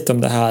pratar väl lite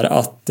om det här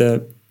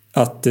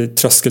att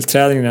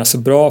tröskelträningen är så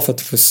bra för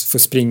att få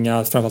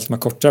springa, framförallt de här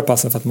kortare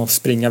passen, för att man får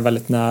springa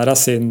väldigt nära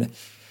sin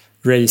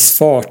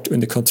racefart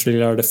under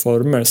kontrollerade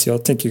former. Så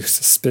jag tänker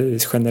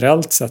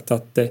generellt sett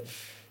att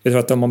jag tror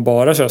att om man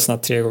bara kör såna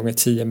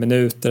 3x10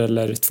 minuter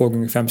eller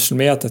 2x5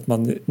 kilometer, att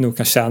man nog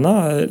kan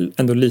tjäna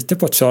ändå lite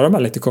på att köra de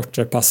här lite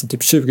kortare passen,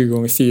 typ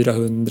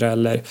 20x400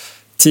 eller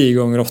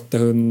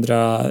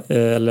 10x800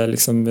 eller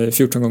liksom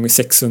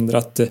 14x600,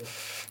 att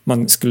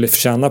man skulle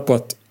förtjäna på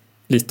att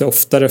lite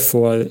oftare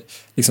få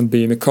liksom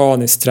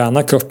biomekaniskt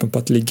träna kroppen på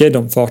att ligga i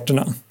de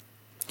farterna.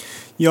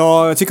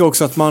 Ja, jag tycker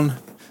också att man,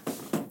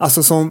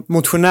 alltså som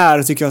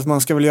motionär tycker jag att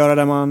man ska väl göra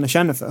det man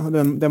känner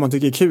för, det man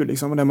tycker är kul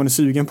liksom, och det man är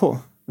sugen på.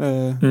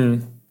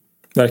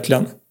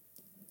 Verkligen.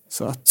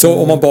 Så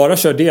om man bara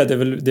kör det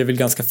är väl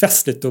ganska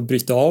festligt att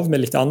bryta av med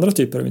lite andra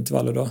typer av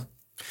intervaller då?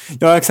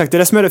 Ja, exakt. Det är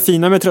det som är det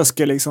fina med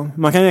tröskel liksom.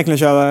 Man kan egentligen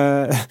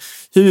köra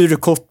hur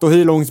kort och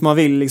hur långt man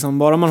vill liksom,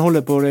 bara man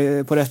håller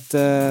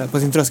på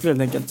sin tröskel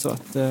helt enkelt. Så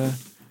att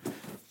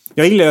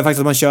jag gillar faktiskt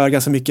att man kör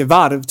ganska mycket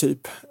varv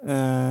typ.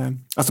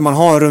 Alltså man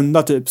har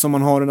runda typ, som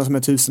man har runda som är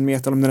 1000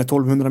 meter, om den är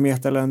 1200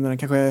 meter eller om den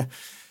kanske är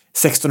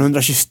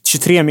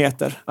 1623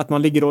 meter. Att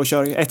man ligger då och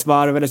kör ett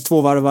varv eller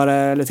 2 varvare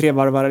eller 3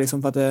 varvare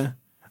liksom, för att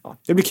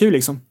det blir kul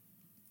liksom.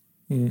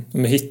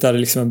 Man hittar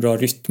liksom en bra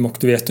rytm och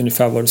du vet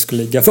ungefär vad du ska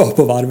ligga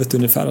på varvet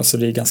ungefär, alltså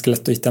det är ganska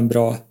lätt att hitta en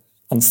bra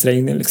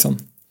ansträngning liksom.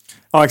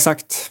 Ja,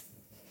 exakt.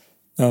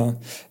 Ja.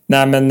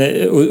 Nej, men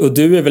och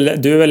du är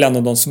väl en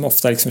av de som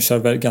ofta liksom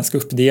kör ganska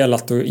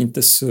uppdelat och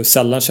inte så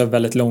sällan kör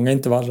väldigt långa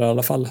intervaller i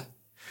alla fall.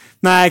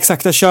 Nej,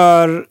 exakt. Jag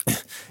kör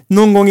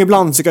någon gång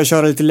ibland så kan jag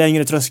köra lite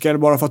längre tröskel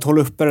bara för att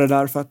hålla uppe det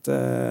där, för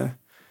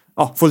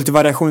att få lite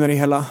variationer i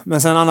hela.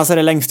 Men sen annars är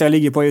det längsta jag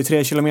ligger på är ju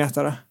 3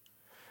 kilometer.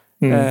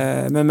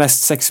 Med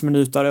mest 6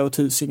 minuter och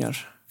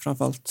tusingar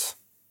framförallt.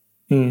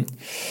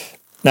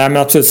 Nej, men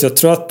absolut, så jag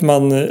tror att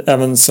man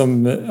även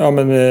som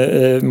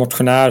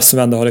motionär som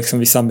ändå har liksom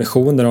vissa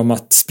ambitioner om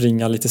att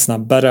springa lite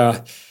snabbare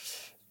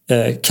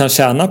kan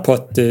tjäna på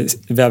att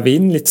väva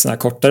in lite såna här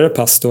kortare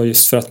pass då,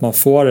 just för att man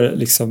får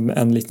liksom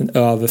en liten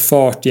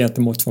överfart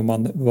gentemot vad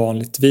man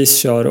vanligtvis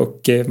kör,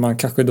 och man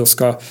kanske då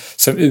ska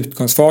som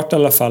utgångsfart i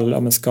alla fall,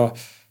 om man ska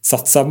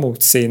satsa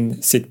mot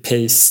sitt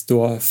pace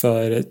då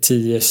för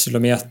 10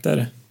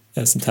 kilometer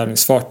som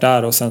tävlingsfart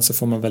där, och sen så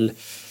får man väl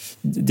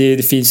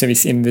det finns en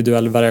viss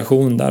individuell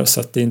variation där, så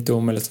att det är inte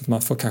omöjligt att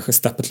man får kanske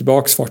steppa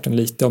tillbaka farten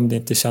lite om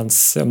det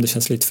känns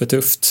lite för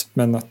tufft,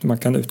 men att man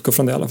kan utgå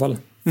från det i alla fall.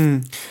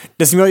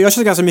 Det som jag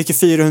kör ganska mycket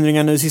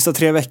 400 nu de sista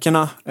 3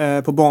 veckorna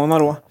på bana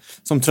då,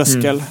 som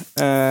tröskel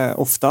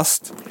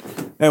oftast.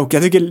 Och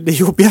jag tycker det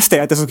jobbigaste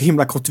är att det är så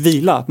himla kort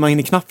vila, att man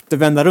hinner knappt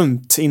vända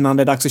runt innan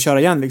det är dags att köra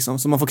igen liksom,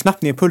 så man får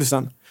knappt ner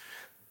pulsen.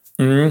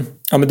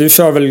 Ja, men du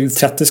kör väl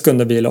 30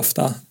 sekunder bil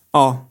ofta?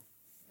 Ja.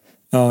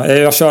 Ja,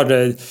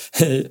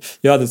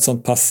 jag hade ett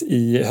sånt pass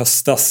i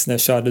höstas när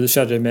jag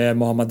körde med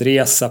Mohammad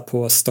Reza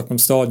på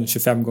Stockholmsstadion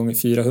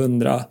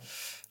 25x400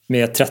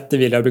 med 30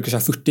 vila. Jag brukar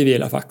köra 40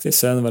 vila faktiskt.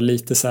 Så den var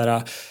lite så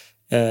här,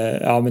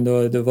 ja men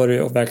då var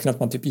det verkligen att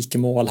man typ gick i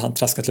mål, han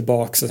traskade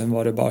tillbaka och sen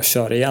var det bara att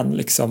köra igen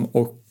liksom.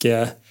 Och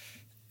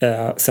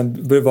sen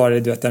var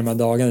det de här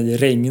dagarna, det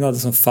regnade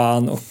som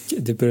fan och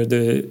det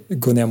började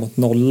gå ner mot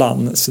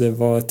nollan. Så det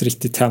var ett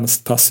riktigt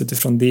hemskt pass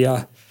utifrån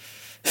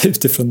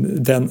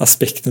den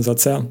aspekten så att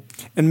säga.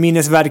 En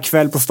minnesvärd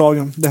kväll på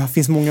stadion. Det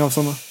finns många av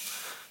sådana.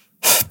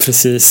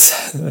 Precis.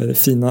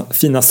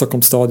 Fina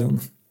Stockholmsstadion.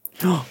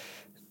 Ja.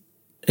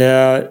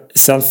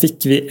 Sen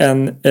fick vi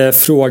en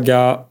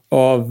fråga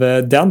av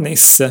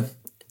Dennis.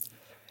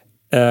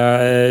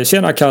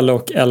 Tjena Kalle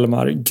och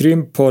Elmar.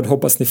 Grym podd.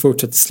 Hoppas ni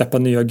fortsätter släppa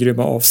nya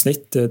grymma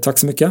avsnitt. Tack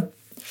så mycket.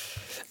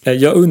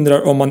 Jag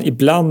undrar om man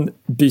ibland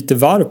byter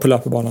varv på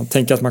löparbanan.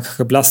 Tänker att man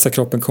kanske belastar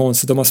kroppen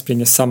konstigt om man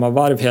springer samma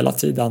varv hela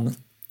tiden.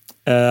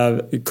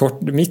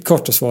 Mitt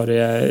korta svar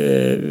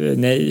är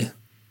nej.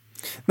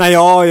 Nej,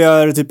 jag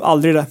gör typ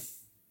aldrig det.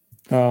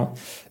 Ja.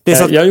 Det är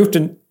så att... Jag har gjort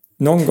det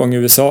någon gång i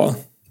USA.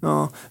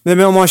 Ja.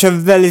 Men om man kör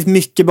väldigt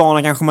mycket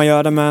bana kanske man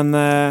gör det, men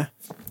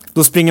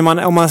då springer man,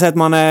 om man säger att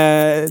man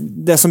är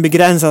det som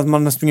begränsar att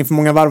man springer för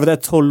många varv åt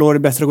ett håll, då är det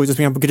bättre att gå ut och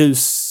springa på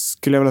grus,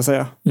 skulle jag vilja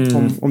säga.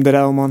 Om det är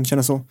där, om man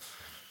känner så.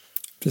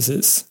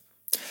 Precis.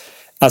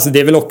 Alltså det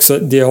är väl också,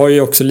 det har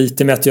ju också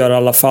lite med att göra i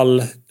alla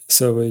fall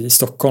så i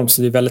Stockholm,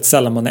 så det är väldigt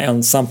sällan man är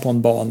ensam på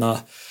en bana,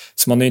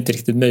 så man har ju inte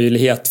riktigt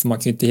möjlighet, för man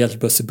kan ju inte helt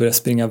plötsligt börja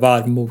springa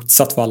varv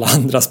motsatt vad alla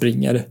andra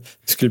springer. Det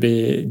skulle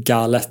bli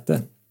galet.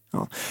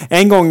 Ja.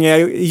 En gång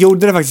jag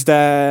gjorde det faktiskt,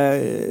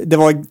 det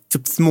var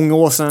typ för många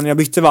år sedan jag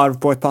bytte varv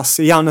på ett pass.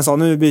 Janne sa,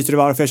 nu byter du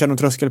varv för jag känner någon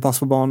tröskelpass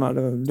på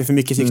banan, det är för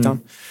mycket i siktan.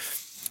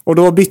 Och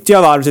då bytte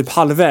jag varv typ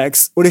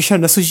halvvägs, och det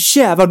kändes så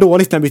jävla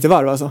dåligt när jag bytte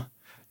varv alltså.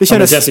 Det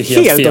kändes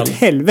helt åt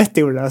helvete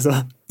gjorde det alltså.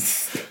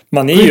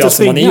 Man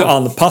är ju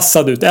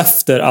anpassad ut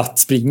efter att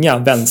springa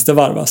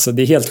vänstervarv, alltså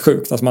det är helt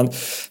sjukt. Alltså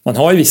man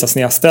har ju vissa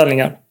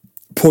snedställningar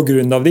på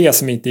grund av det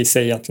som inte i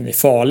sig egentligen är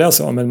farliga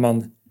så, men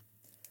man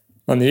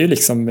är ju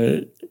liksom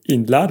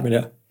inlärd med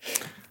det.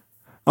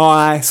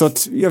 Ja, nej, så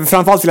att,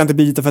 framförallt vill jag inte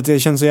byta för att det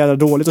känns så jävla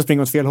dåligt att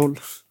springa åt fel håll.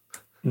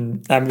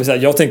 Nej,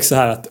 men jag tänker så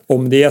här att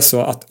om det är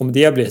så att om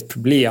det blir ett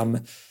problem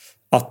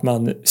att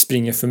man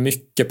springer för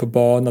mycket på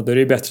banan, då är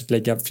det bättre att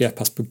lägga fler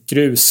pass på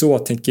grus. Så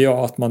tänker jag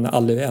att man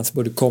aldrig ens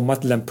borde komma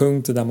till den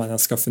punkten där man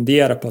ens ska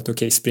fundera på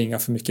att springa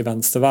för mycket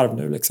vänstervarv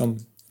nu liksom.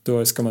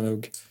 Då ska man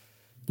nog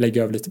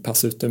lägga över lite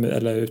pass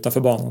utanför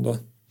banan då.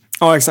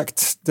 Ja,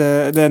 exakt. Det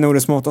är nog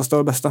det smartaste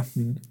och bästa.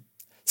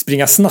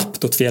 Springa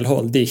snabbt åt fel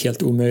håll, det är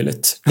helt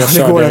omöjligt.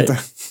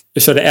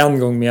 Jag körde en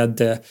gång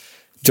med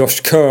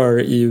Josh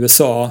Kerr i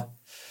USA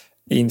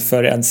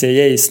inför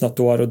NCAA något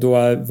år, och då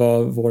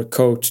var vår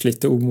coach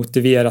lite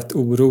omotiverat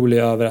orolig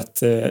över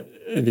att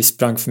vi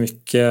sprang för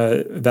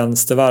mycket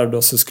vänstervarv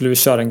då, så skulle vi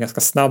köra en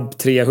ganska snabb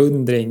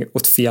 300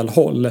 åt fel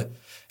håll.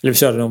 Eller vi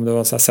körde om det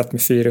var så här set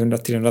med 400,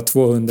 300,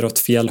 200 åt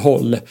fel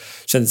håll. Det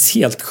kändes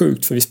helt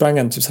sjukt, för vi sprang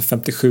en typ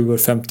 57 och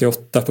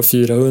 58 på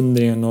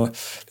 400 och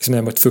liksom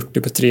ner mot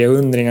 40 på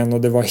 300,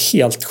 och det var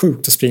helt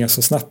sjukt att springa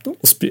så snabbt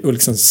och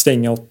liksom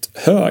svänga åt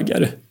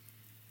höger.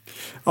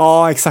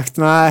 Ja, exakt.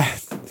 Nej,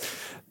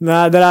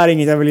 det där är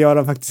inget jag vill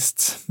göra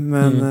faktiskt.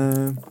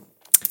 Men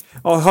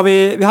ja,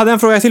 vi hade en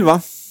fråga till,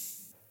 va?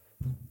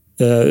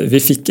 Vi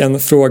fick en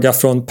fråga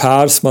från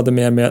Per som hade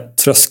med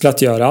trösklar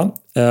att göra.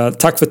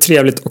 Tack för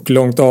trevligt och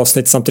långt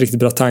avsnitt samt riktigt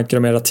bra tankar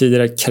om era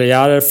tidigare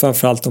karriärer,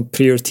 framförallt om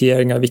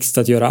prioriteringar, viktigt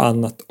att göra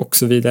annat och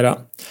så vidare.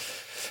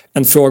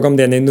 En fråga om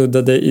det ni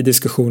nuddade i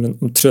diskussionen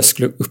om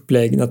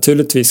tröskelupplägg.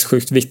 Naturligtvis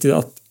sjukt viktigt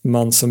att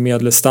man som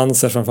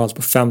medeldistanser, framförallt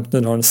på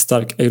 15, har en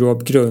stark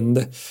aerob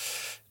grund.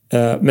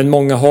 Men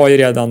många har ju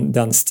redan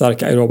den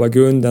starka aeroba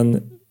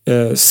grunden,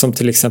 som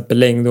till exempel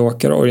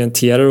längdåkare,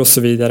 orienterare och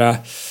så vidare.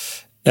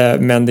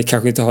 Men det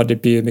kanske inte har det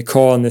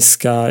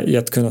biomekaniska i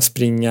att kunna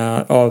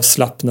springa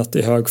avslappnat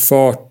i hög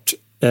fart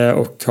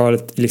och har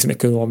ett liksom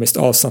ekonomiskt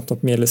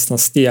avslappnat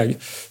medeldistanssteg.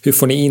 Hur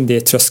får ni in det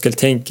i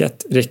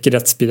tröskeltänket? Räcker det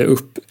att speeda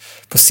upp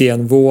på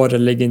sen vår,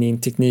 eller lägger ni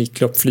in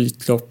tekniklopp,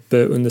 flytlopp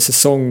under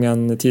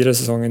säsongen, tidigare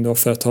säsongen då,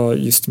 för att ha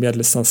just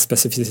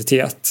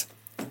medeldistansspecificitet?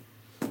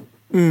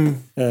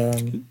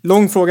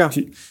 Lång fråga.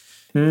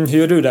 Hur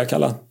gör du där,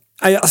 Kalla?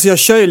 Alltså jag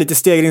kör ju lite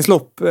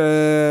stegringslopp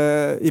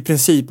i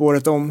princip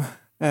året om.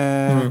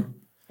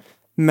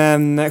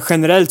 Men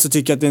generellt så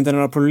tycker jag att det inte är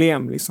några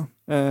problem liksom.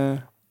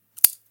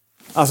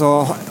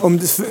 Alltså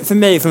för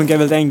mig funkar det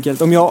väldigt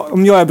enkelt.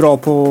 Om jag är bra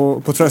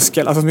på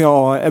tröskel, alltså om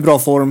jag är bra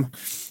form,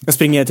 jag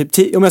springer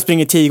typ om jag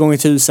springer 10 gånger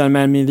 1000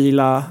 med min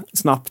vila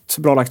snabbt,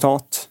 bra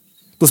laktat,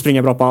 då springer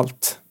jag bra på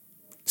allt.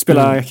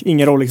 Spelar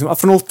ingen roll liksom.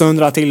 Från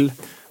 800 till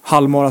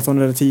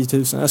halvmaraton eller 10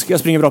 000. Jag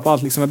springer bra på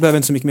allt liksom. Jag behöver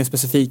inte så mycket mer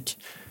specifik.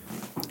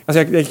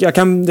 Alltså det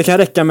kan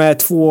räcka med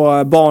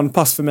 2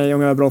 barnpass för mig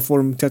om jag är bra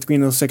form till att gå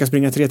in och försöka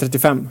springa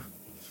 3.35.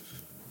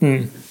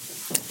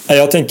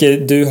 Jag tänker,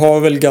 du har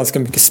väl ganska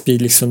mycket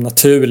speed liksom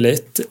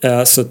naturligt,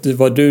 så att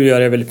vad du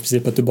gör är väl i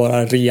princip att du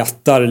bara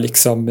retar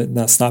liksom den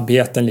här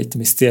snabbheten lite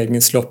med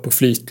stegningslopp och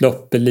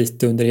flytlopp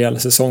lite under hela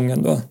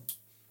säsongen då.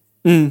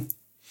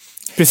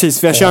 Precis,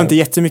 för jag kör inte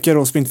jättemycket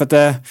råsprint för att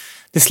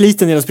det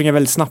sliter en del att springa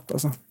väldigt snabbt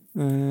alltså.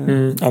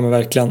 Ja men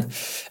verkligen.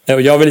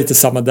 Och jag är väl lite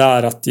samma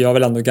där, att jag har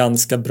väl ändå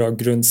ganska bra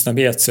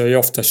grundsnabbhet, så jag har ju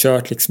ofta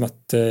kört liksom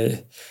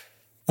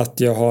att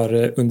jag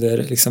har under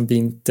liksom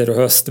vinter och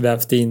höst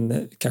vävt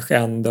in kanske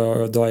en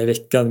dag i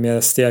veckan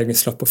med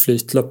stegringslopp och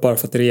flytlopp bara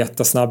för att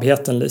reta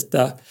snabbheten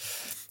lite.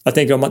 Jag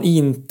tänker om man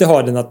inte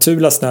har den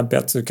naturliga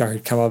snabbheten så kanske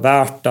det kan vara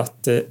värt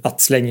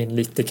att slänga in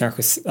lite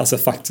kanske alltså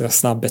faktiska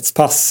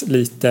snabbhetspass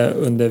lite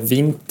under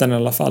vintern i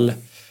alla fall.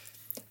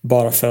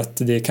 Bara för att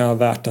det kan vara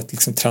värt att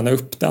liksom träna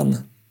upp den.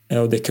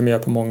 Och det kan man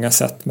göra på många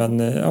sätt,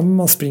 men om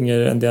man springer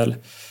en del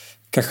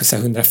kanske så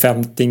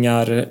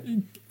 150-ar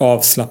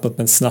avslappnat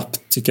men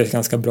snabbt, tycker jag är ett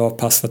ganska bra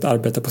pass för att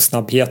arbeta på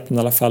snabbheten i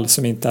alla fall,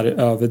 som inte är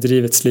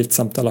överdrivet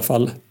slitsamt i alla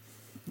fall.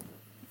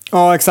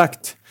 Ja,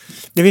 exakt.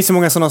 Det finns så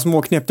många sådana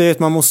små knep. Det är att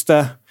man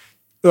måste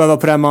öva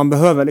på det man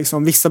behöver.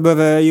 Liksom. Vissa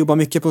behöver jobba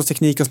mycket på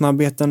teknik och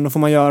snabbheten. Då får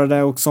man göra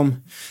det. Och som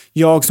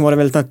jag som var det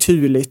väldigt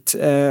naturligt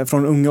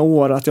från unga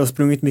år, att jag har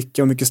sprungit mycket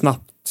och mycket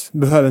snabbt,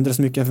 behöver inte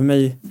så mycket. För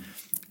mig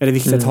är det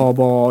viktigt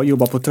att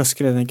jobba på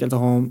tröskel helt enkelt och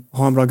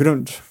ha en bra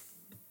grund.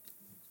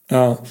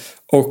 Ja,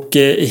 och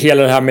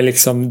hela det här med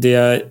liksom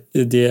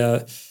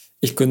det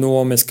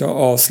ekonomiska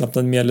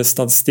avslappnade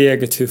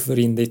medelstadsteget, hur får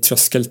in det i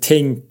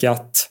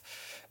tröskeltänkat.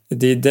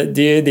 Det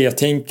är det jag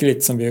tänker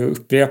lite, som vi har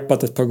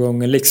upprepat ett par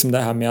gånger, liksom det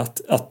här med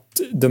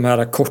att de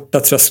här korta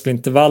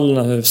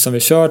tröskelintervallerna som vi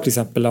kör till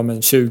exempel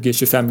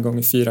 20-25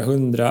 gånger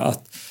 400,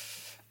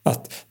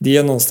 att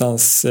det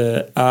någonstans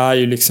är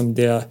ju liksom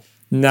det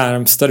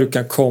närmsta du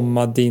kan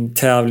komma din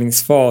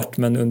tävlingsfart,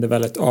 men under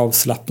väldigt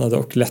avslappnade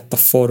och lätta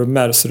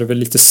former. Så det är väl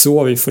lite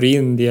så vi får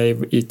in det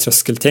i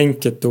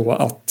tröskeltänket då,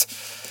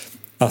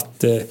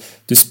 att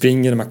du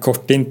springer de här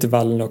korta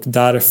intervallerna och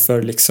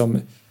därför liksom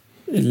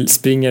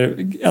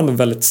springer ändå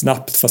väldigt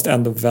snabbt fast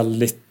ändå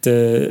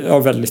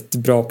väldigt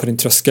bra på din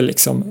tröskel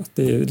liksom.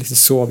 Det är lite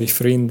så vi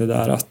får in det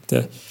där,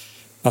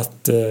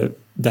 att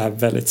det här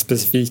väldigt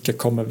specifika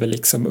kommer väl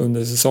liksom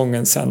under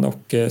säsongen sen,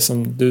 och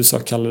som du sa,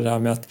 Kalle, det här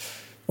med att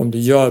om du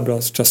gör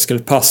bra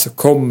tröskelpass så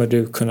kommer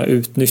du kunna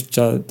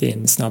utnyttja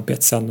din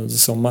snabbhet sen under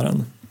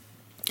sommaren.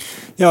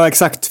 Ja,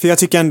 exakt. För jag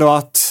tycker ändå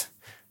att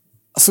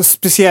alltså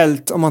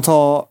speciellt om man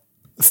tar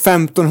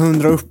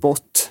 1500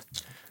 uppåt,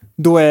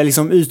 då är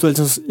liksom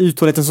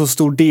uthålligheten så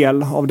stor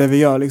del av det vi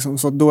gör liksom.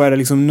 Så då är det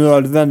liksom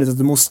nödvändigt att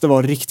du måste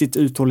vara riktigt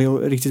uthållig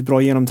och riktigt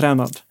bra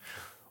genomtränad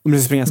om du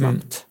ska springa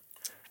snabbt.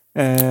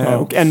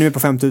 Och ännu mer på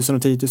 5000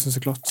 och 10 000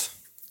 såklart.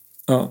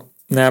 Ja.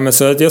 Nej, men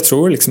så jag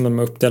tror liksom de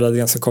är uppdelade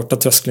ganska korta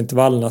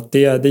tröskelintervallen, att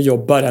det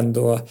jobbar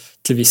ändå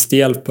till viss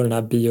del på den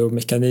här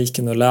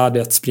biomekaniken och lär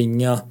dig att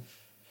springa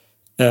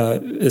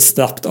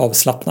snabbt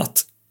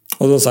avslappnat.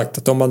 Och då sagt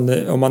att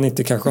om man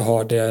inte kanske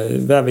har det,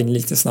 väv in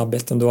lite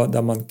snabbhet ändå,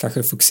 där man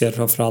kanske fokuserar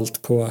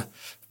framförallt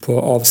på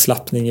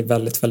avslappning i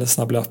väldigt, väldigt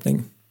snabb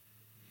löpning.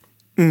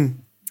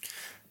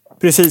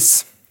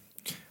 Precis.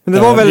 Men det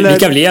var väl... Vi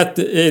kan väl ge ett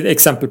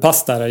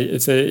exempelpass där.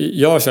 För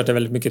jag har kört det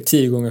väldigt mycket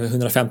 10 gånger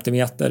 150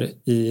 meter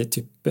i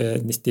typ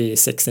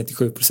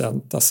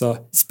 96-97%. Alltså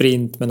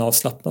sprint men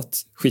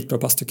avslappnat. Skitbra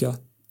pass tycker jag.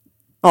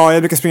 Ja,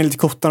 jag brukar springa lite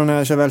kortare när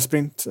jag kör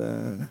välsprint.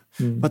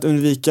 För att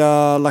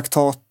undvika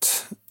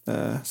laktat.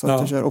 Så att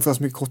jag kör oftast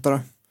mycket kortare.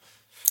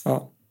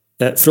 Ja.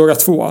 Fråga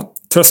 2.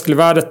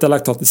 Tröskelvärdet där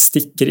laktatet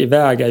sticker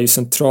iväg är ju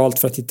centralt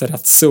för att hitta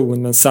rätt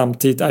zon, men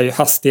samtidigt är ju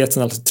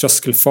hastigheten, alltså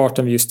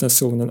tröskelfarten vid just den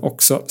zonen,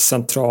 också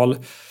central.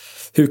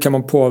 Hur kan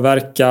man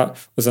påverka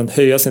och sen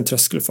höja sin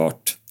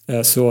tröskelfart?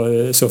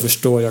 Så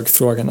förstår jag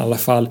frågan i alla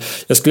fall.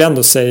 Jag skulle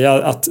ändå säga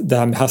att det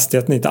här med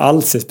hastigheten inte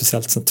alls är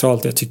speciellt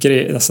centralt. Jag tycker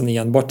det är nästan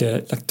enbart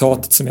det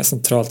laktatet som är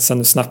centralt. Sen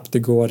hur snabbt det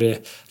går är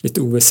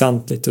lite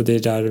oväsentligt, och det är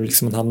där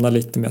liksom man hamnar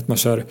lite med att man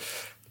kör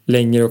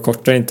längre och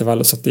kortare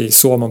intervaller, så att det är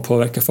så man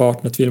påverkar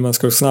farten. Att vill man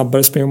ska gå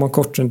snabbare springer man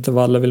kortare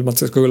intervaller, vill man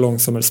ska gå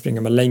långsammare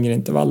springer man längre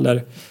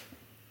intervaller.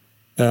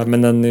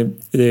 Men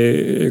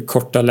det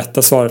korta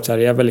lätta svaret här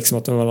är väl liksom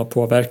att om man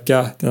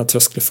påverkar den här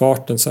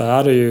tröskelfarten så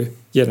är det ju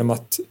genom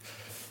att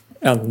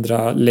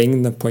ändra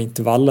längden på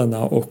intervallerna,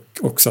 och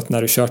också att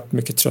när du kört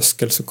mycket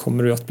tröskel så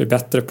kommer du att bli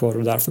bättre på det,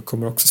 och därför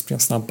kommer du också springa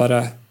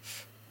snabbare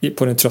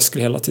på din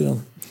tröskel hela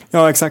tiden.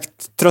 Ja, exakt.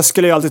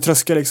 Tröskel är ju alltid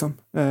tröskel liksom.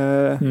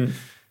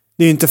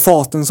 Det är ju inte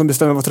farten som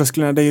bestämmer vad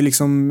tröskeln är. Det är ju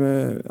liksom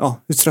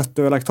hur trött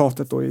du är,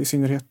 laktatet då i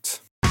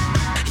synnerhet.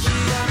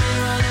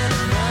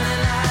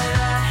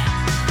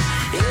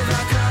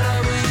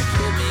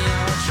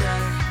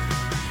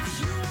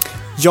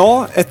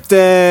 Ja, ett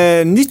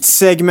nytt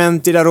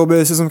segment i det här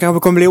råbuset som kanske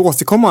kommer bli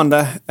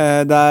återkommande.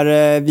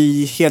 Där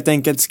vi helt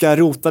enkelt ska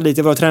rota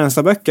lite i våra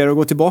träningsdagböcker och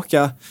gå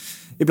tillbaka.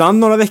 Ibland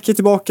några veckor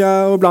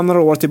tillbaka och ibland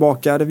några år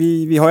tillbaka.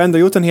 Vi har ändå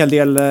gjort en hel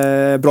del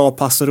bra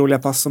pass och roliga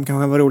pass som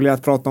kanske var roliga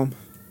att prata om.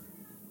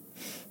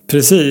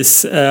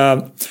 Precis.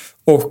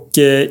 Och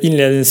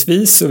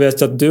inledningsvis så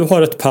vet jag att du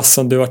har ett pass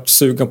som du har varit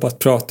sugen på att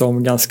prata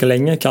om ganska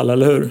länge, Kalle,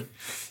 eller hur?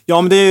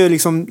 Ja, men det är ju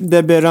liksom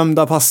det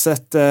berömda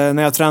passet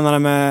när jag tränade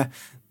med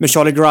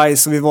Charlie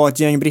Grice, och vi var ett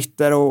gäng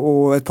britter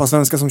och ett par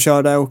svenskar som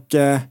körde, och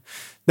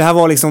det här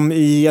var liksom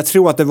jag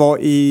tror att det var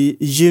i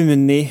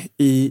juni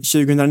i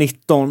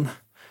 2019.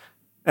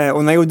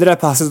 Och när jag gjorde det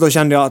passet då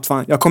kände jag att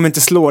fan, jag kommer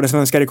inte slå det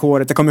svenska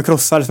rekordet. Jag kommer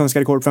krossa det svenska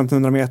rekordet på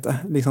 1500 meter.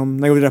 Liksom,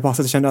 när jag gjorde det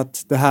passet så kände jag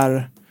att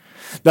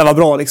det var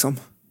bra liksom.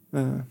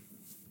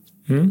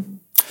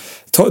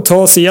 Ta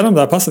oss igenom det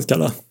här passet,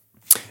 Kalle.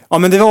 Ja,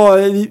 men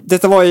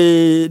detta var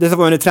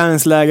under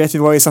träningsläget. Vi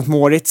var i St.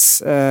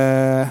 Moritz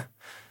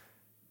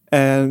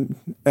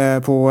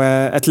på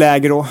ett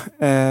läger då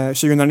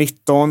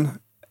 2019.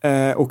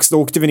 Och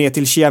så åkte vi ner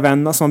till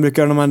Chiavenna som man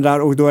brukar göra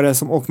där, och då är det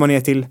som åker man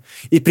ner till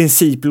i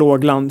princip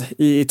lågland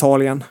i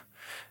Italien.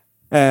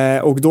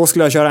 Och då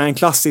skulle jag köra en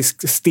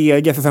klassisk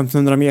stege för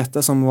 1500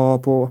 meter som var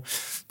på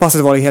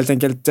passet var det helt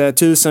enkelt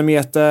 1000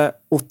 meter,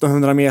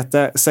 800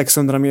 meter,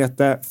 600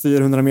 meter,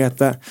 400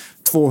 meter,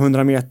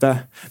 200 meter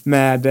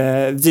med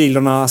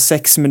vilorna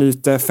 6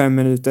 minuter, 5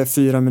 minuter,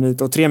 4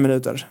 minuter och 3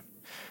 minuter.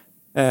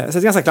 Så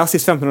ett ganska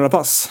klassiskt 1500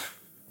 pass.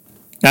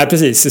 Nej,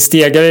 precis.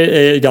 Stegar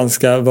är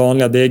ganska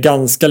vanliga. Det är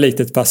ganska likt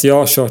ett pass jag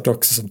har kört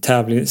också som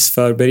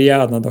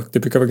tävlingsförberedande, och det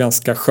brukar vara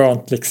ganska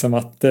skönt liksom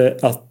att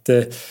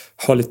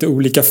ha lite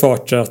olika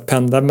farter att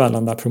pendla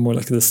mellan där på de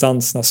olika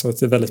distanserna, så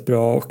det är väldigt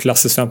bra och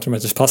klassiskt 15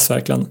 meters pass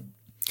verkligen.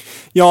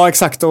 Ja,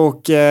 exakt,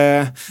 och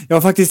jag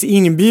var faktiskt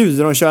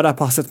inbjuden att köra det här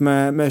passet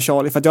med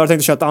Charlie, för att jag hade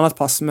tänkt att köra ett annat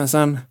pass, men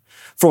sen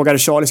frågade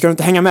Charlie, ska du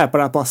inte hänga med på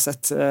det här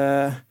passet?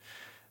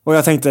 Och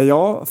jag tänkte,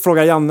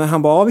 frågade Janne,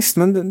 han bara, ja visst,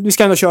 men vi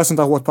ska ändå köra sånt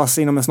här hårt pass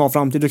inom en snar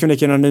framtid, du kan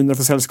lika gärna nu när du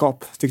får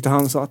sällskap, tyckte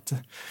han. Så att,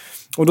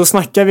 och då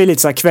snackade vi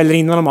lite så här kvällar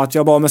innan om att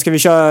jag bara, men ska vi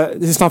köra,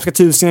 hur snabbt ska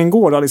 1000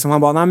 gå då? Liksom,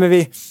 han bara, nej men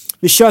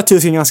vi kör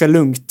 1000 ganska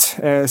lugnt,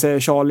 säger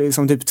Charlie,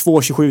 liksom typ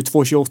 2.27,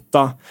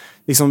 2.28,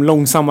 liksom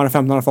långsammare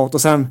 1500 fart,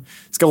 och sen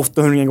ska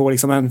 800 gå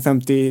liksom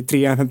 1.53,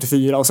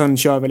 1.54, och sen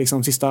kör vi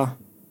liksom sista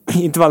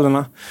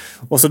intervallerna.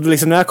 Och så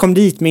liksom när jag kom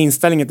dit med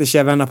inställningen till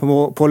Chiavenna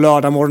på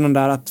lördag morgonen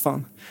där, att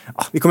fan,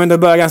 vi kommer ändå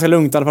börja ganska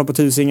lugnt i alla fall på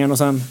 1000 och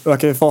sen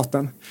ökar vi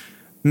farten.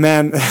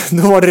 Men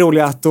då var det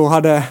roligt att då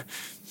hade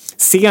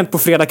sent på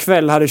fredag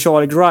kväll hade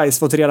Charlie Grice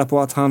fått reda på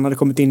att han hade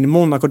kommit in i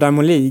Monaco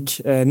Diamond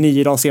League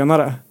 9 dagar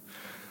senare.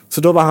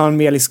 Så då var han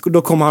med,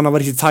 då kom han och var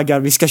riktigt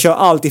taggad. Vi ska köra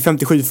allt i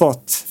 57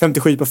 fart,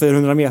 57 på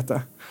 400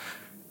 meter.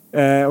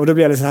 Och då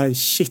blev det så här,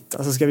 shit,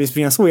 alltså ska vi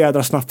springa så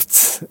jädra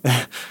snabbt?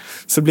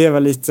 Så blev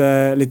jag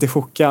lite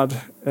chockad.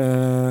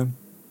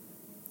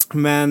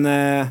 Men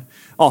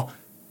ja,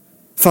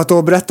 för att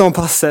då berätta om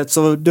passet,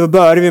 så då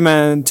började vi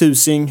med en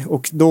 1000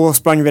 och då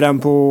sprang vi den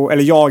på,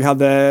 eller jag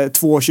hade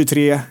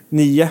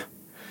 2.23,9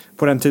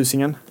 på den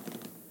 1000.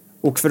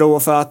 Och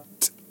för att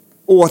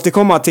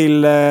återkomma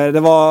till, det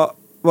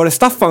var det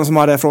Staffan som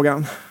hade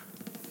frågan?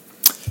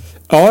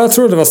 Ja, jag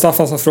tror det var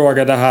Staffan som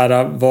frågade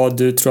här vad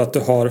du tror att du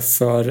har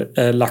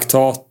för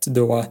laktat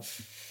då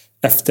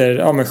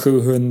efter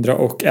 700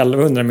 och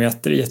 1100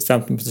 meter i ett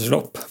 15 meters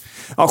lopp.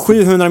 Ja,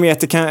 700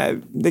 meter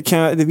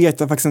det vet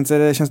jag faktiskt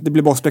inte. Det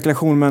blir bara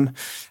spekulation, men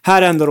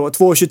här ändå då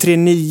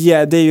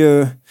 2.23,9, det är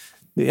ju,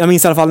 jag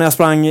minns i alla fall när jag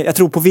sprang, jag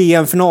tror på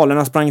VM-finalen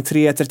när jag sprang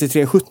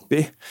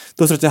 3.33,70,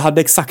 då tror jag att jag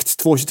hade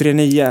exakt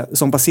 2.23,9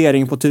 som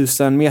passering på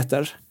 1000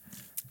 meter.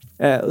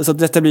 Så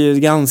detta blir ju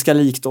ganska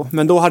likt då.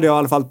 Men då hade jag i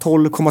alla fall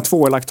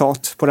 12,2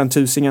 laktat på den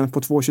 1000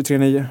 på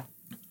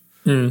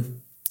 2.23,9.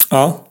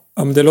 Ja,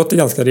 men det låter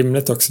ganska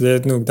rimligt också. Det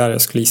är nog där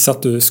jag skulle gissa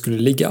att du skulle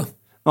ligga.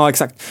 Ja,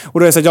 exakt. Och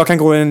då är det så att jag kan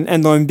gå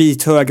ändå en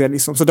bit högre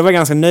liksom. Så det var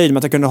ganska nöjd med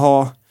att jag kunde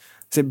ha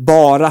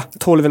bara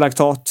 12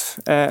 laktat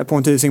på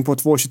en 1000 på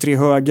 2.23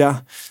 höga.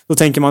 Då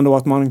tänker man då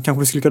att man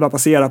kanske skulle kunna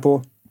passera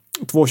på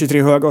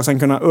 2.23 höga och sen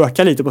kunna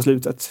öka lite på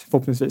slutet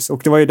förhoppningsvis.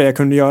 Och det var ju det jag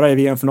kunde göra i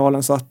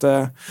VM-finalen, så att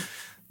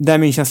där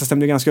min känsla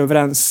stämde ganska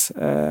överens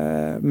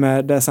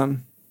med det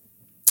sen.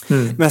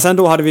 Men sen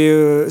då hade vi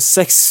ju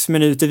 6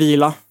 minuter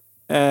vila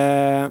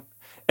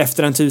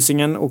efter den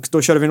 1000 och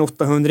då körde vi en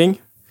 800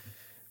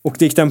 och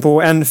det gick den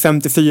på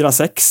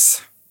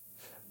 1.54,6.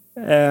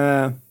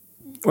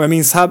 Och jag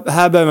minns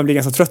här börjar man bli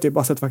ganska trött i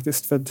passet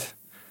faktiskt, för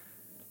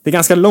det är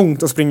ganska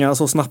långt att springa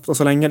så snabbt och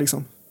så länge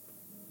liksom.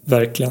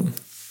 Verkligen.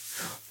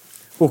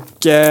 Och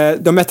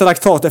de mätte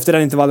laktat efter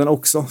den intervallen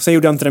också. Sen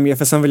gjorde jag inte det mer,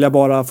 för sen vill jag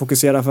bara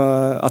fokusera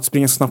för att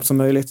springa så snabbt som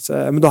möjligt.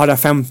 Men då hade jag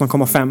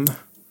 15,5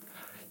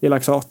 i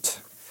laktat.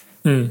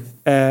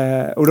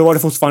 Och då var det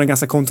fortfarande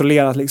ganska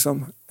kontrollerat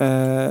liksom.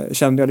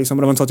 Kände jag liksom.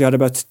 Det var inte så att jag hade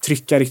börjat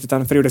trycka riktigt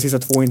än, för det gjorde de sista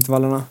 2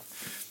 intervallerna.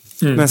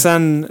 Men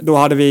sen då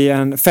hade vi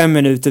en 5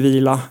 minuter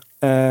vila.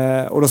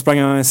 Och då sprang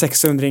jag en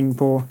 600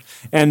 på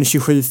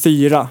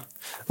 1.27,4.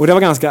 Och det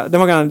var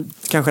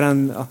kanske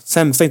den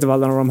sämsta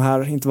intervallen av de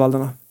här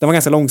intervallerna. Den var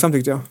ganska långsam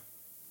tyckte jag.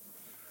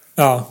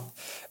 Ja,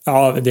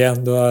 det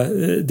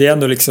är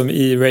ändå liksom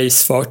i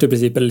racefart i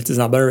princip, eller lite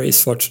snabbare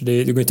racefart, så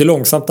det går inte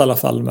långsamt i alla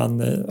fall,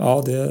 men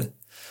ja, det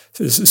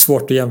är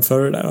svårt att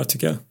jämföra det där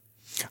tycker jag.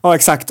 Ja,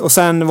 exakt. Och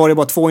sen var det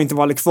bara 2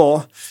 intervaller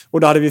kvar. Och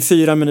då hade vi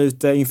 4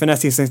 minuter inför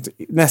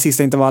näst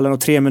sista intervallen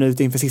och 3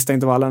 minuter inför sista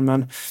intervallen.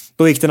 Men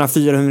då gick den här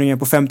 400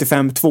 på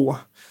 55,2.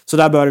 Så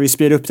där började vi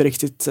speeda upp det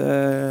riktigt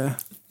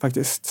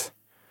faktiskt.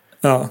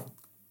 Ja.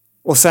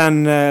 Och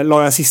sen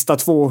la jag sista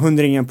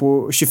 200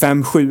 på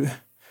 25,7.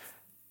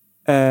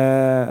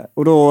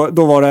 Och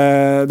då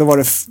var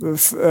det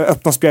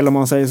öppna spel om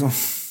man säger så.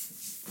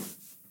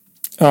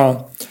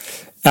 Ja.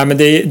 Ja, men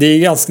det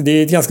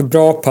är ett ganska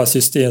bra pass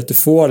just i att du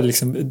får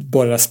liksom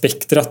både det här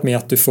spektrat med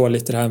att du får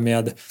lite det här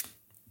med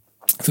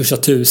första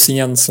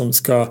tusingen som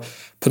ska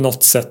på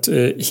något sätt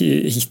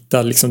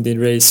hitta liksom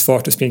din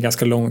racefart och springa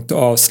ganska långt och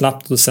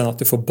avslappnat och sen att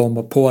du får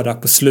bomba på det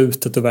på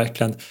slutet och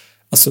verkligen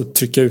alltså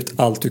trycka ut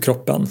allt ur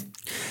kroppen.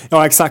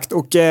 Ja, exakt.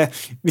 Och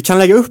vi kan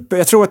lägga upp,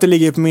 jag tror att det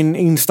ligger på min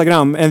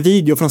Instagram, en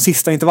video från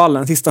sista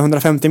intervallen, sista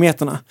 150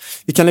 meterna.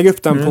 Vi kan lägga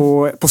upp den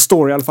på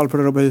story i alla fall på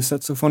det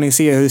Robberhuset, så får ni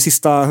se hur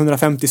sista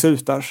 150 ser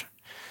ut där.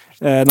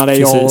 När det är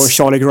jag och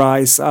Charlie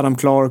Grice, Adam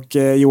Clark,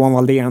 Johan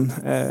Valdén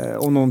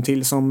och någon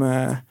till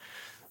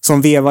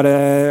som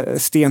vevade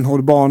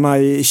stenhård bana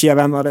i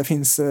Chiavenna. Det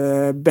finns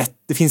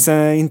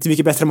inte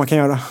mycket bättre man kan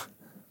göra.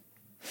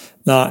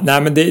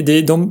 Nej, men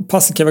de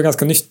passen kan vara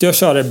ganska nyttiga att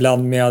köra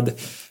ibland med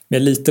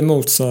lite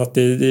motstånd. Att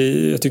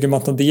jag tycker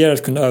man tenderar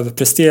att kunna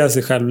överprestera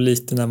sig själv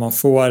lite när man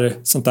får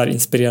sånt där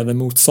inspirerande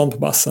motstånd på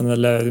passen.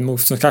 Eller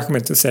motstånd kanske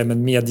man inte säger,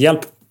 men medhjälp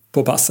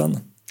på passen.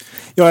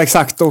 Ja,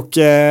 exakt. Och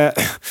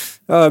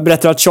jag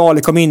berättade att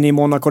Charlie kom in i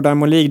Monaco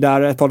Diamond League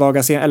där ett par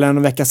dagar senare, eller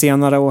en vecka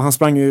senare, och han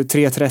sprang ju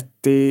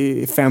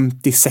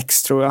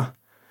 3:30,56 tror jag.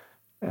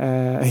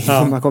 I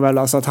Monaco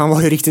väl. Så att han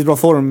var i riktigt bra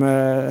form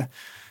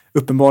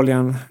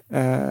uppenbarligen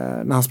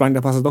när han sprang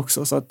det passet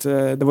också. Så att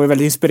det var ju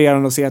väldigt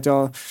inspirerande att se att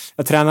jag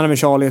tränade med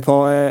Charlie på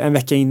en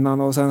vecka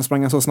innan och sen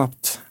sprang han så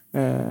snabbt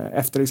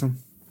efter liksom.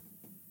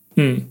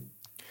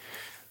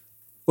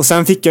 Och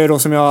sen fick jag ju då,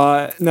 som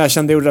när jag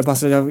kände det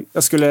passet,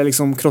 jag skulle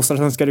liksom krossa det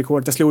svenska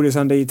rekordet. Jag slog det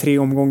sen i 3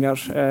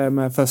 omgångar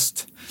med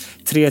först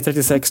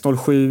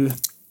 3:36,07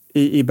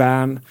 i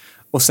Bern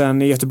och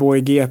sen i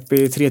Göteborg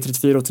GP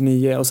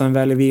 3:34,89 och sen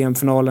väl i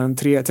VM-finalen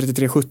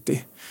 3:33,70.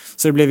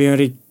 Så det blev ju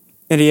en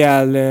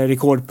rejäl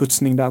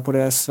rekordputsning där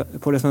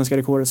på det svenska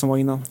rekordet som var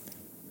innan.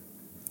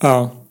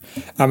 Ja,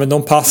 men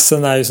de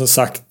passen är ju som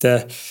sagt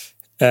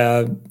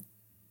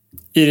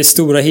i det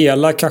stora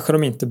hela kanske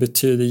de inte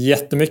betyder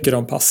jättemycket,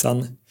 de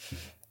passen,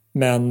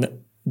 men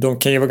de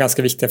kan ju vara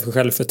ganska viktiga för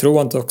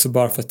självförtroendet också,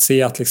 bara för att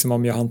se att liksom,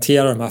 om jag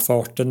hanterar de här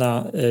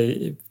farterna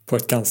på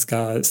ett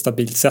ganska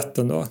stabilt sätt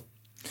ändå.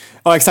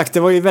 Ja, exakt. Det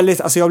var ju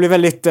väldigt, alltså jag blev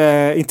väldigt,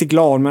 inte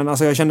glad, men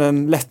alltså jag kände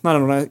en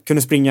lättnad när jag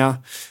kunde springa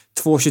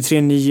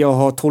 2:23,9 och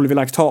ha 12 i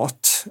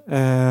laktat.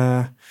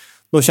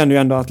 Då kände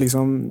jag ändå att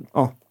liksom,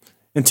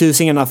 en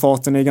tusing i den här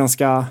farten är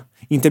ganska,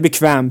 inte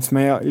bekvämt,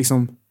 men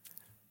liksom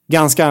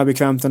ganska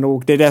bekvämt ändå.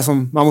 Och det är det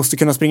som man måste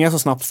kunna springa så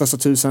snabbt första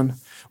 1000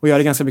 och göra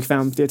det ganska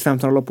bekvämt i ett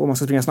 15-lopp om man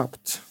ska springa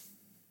snabbt.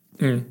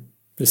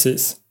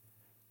 Precis.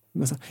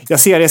 Jag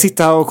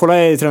sitter här och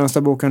kollar i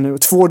träningsdagboken nu.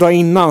 2 dagar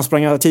innan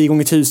sprang jag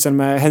 10x1000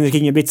 med Henrik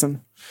Ingebrigtsen.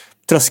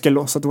 Tröskel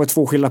då, så det var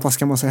 2 skilda pass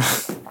kan man säga.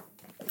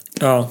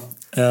 Ja,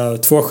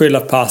 2 skilda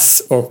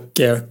pass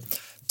och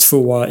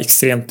 2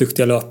 extremt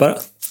duktiga löpare.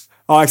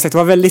 Ja, exakt. Det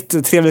var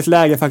väldigt trevligt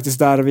läge faktiskt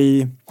där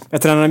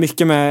jag tränade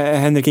mycket med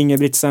Henrik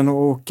Ingebrigtsen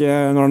och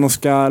några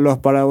norska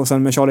löpare och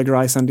sen med Charlie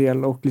Grice en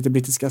del och lite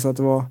brittiska, så att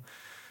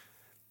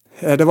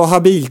det var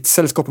habilt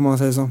sällskap om man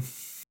säger så.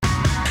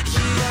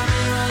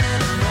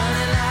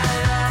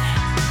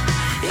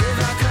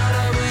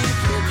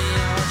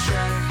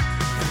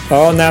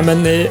 Ja, nej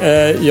men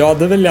jag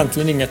hade väl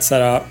egentligen inget så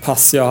här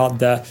pass jag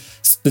hade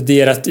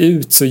studerat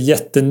ut så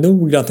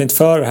jättenoggrant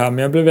inför det här,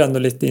 men jag blev ändå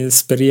lite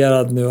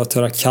inspirerad nu att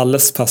höra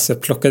Kalles pass.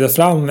 Jag plockade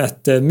fram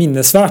ett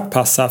minnesvärt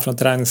pass här från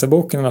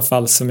träningsboken i alla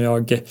fall, som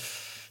jag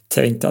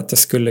tänkte att jag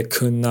skulle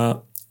kunna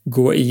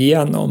gå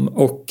igenom.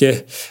 Och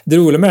det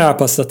roliga med det här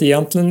passet är att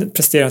egentligen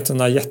presterade inte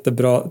några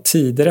jättebra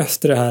tider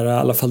efter det här, i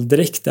alla fall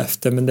direkt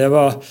efter, men det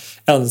var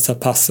ändå så här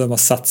pass som har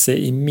satt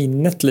sig i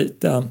minnet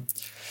lite.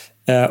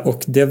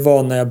 Och det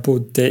var när jag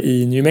bodde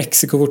i New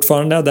Mexico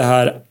fortfarande. Det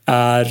här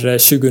är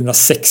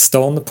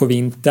 2016 på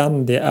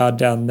vintern. Det är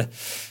den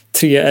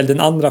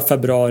 2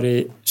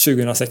 februari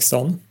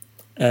 2016.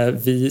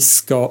 Vi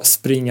ska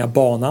springa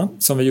bana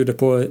som vi gjorde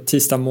på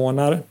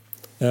tisdagsmorgnar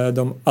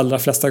de allra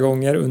flesta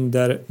gånger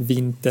under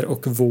vinter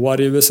och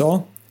vår i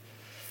USA.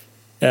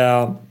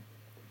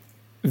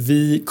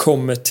 Vi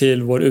kommer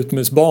till vår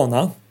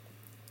utomhusbana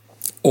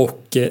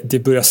och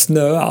det börjar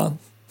snöa.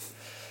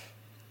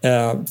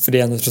 För det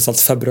är ändå trots allt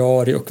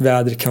februari och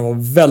vädret kan vara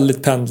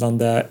väldigt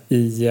pendlande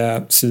i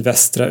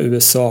sydvästra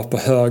USA på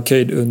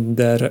höghöjd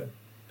under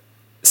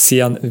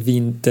sen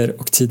vinter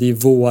och tidig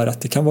vår.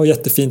 Att det kan vara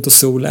jättefint och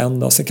sol en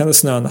dag, sen kan det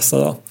snöa nästa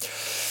dag.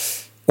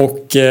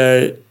 Och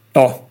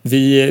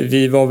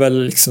vi var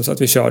väl liksom så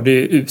att vi körde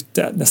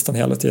ute nästan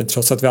hela tiden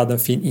trots att vi hade en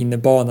fin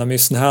innebana. Men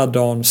just den här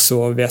dagen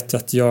så vet jag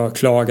att jag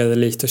klagade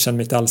lite och kände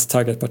mig inte alls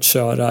taggad på att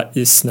köra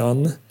i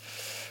snön.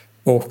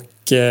 Och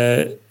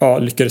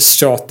lyckades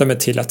tjata mig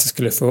till att jag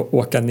skulle få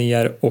åka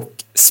ner och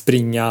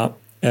springa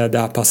det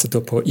här passet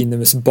då på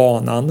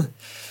inomhusbanan.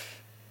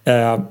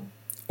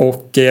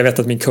 Och jag vet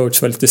att min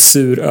coach var lite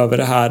sur över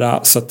det här,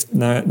 så att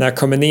när jag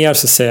kommer ner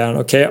så säger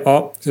han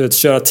så att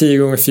köra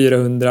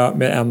 10x400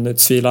 med 1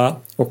 minuts vila,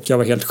 och jag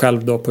var helt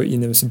själv då på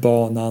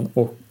inomhusbanan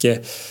och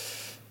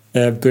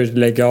började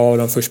lägga av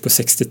dem först på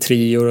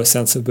 63 och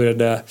sen så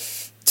började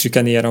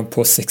trycka ner dem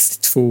på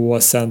 62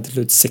 och sen till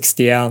slut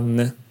 61.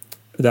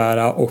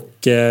 där och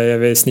jag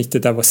vet,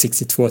 snittet där var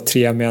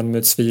 62,3 med en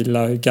minuts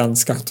vila,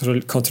 ganska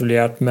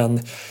kontrollerat, men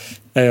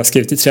jag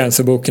skrev i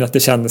träningsboken att det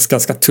kändes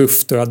ganska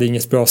tufft och jag hade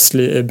inget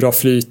bra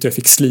flyt och jag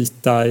fick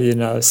slita i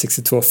den här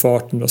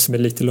 62-farten då, som är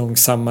lite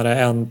långsammare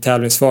än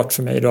tävlingsfart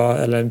för mig då,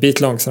 eller en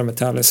bit långsammare än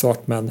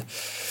tävlingsfart, men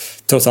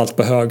trots allt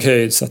på hög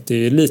höjd, så att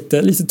det är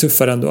lite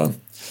tuffare ändå.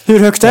 Hur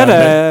högt är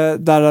det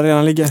där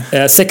arenan ligger?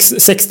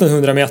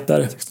 1600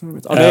 meter.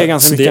 Ja, det är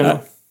ganska mycket.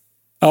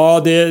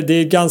 Ja, det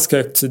är ganska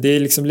högt, så det är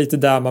liksom lite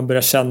där man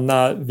börjar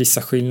känna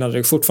vissa skillnader.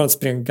 Det fortfarande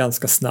springer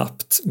ganska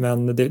snabbt,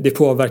 men det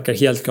påverkar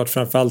helt klart,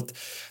 framförallt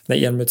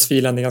när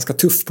enminutsfilen är ganska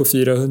tuff på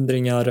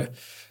 400-ringar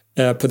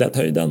på den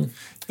höjden.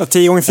 Ja,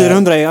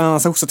 10x400 är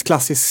annars också ett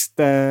klassiskt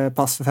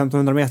pass för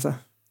 1500 meter.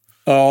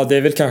 Ja, det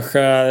är väl kanske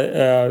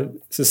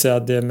så att säga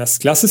det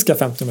mest klassiska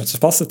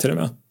 1500-meterspasset till och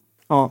med.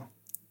 Ja.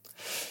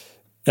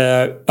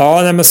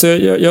 Ja, nej, men så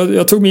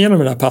jag tog mig igenom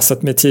det här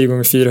passet med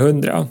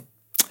 10x400.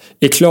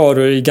 Är klar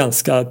och är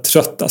ganska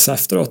trött alltså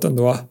efteråt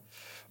ändå.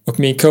 Och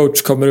min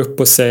coach kommer upp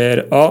och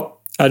säger, ja,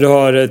 du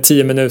har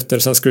 10 minuter,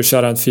 sen ska du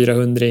köra en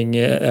 400-ring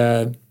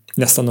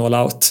nästan all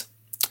out.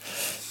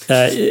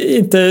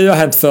 Inte har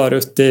hänt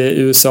förut i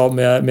USA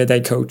med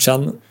den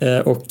coachen.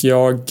 Och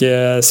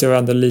så jag var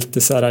ändå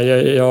lite så här,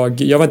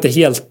 jag var inte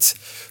helt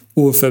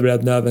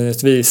oförberedd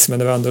nödvändigtvis, men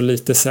det var ändå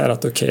lite så här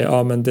att okej,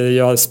 ja, men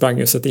jag sprang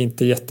just ett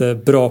inte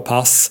jättebra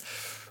pass.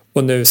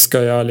 Och nu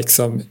ska jag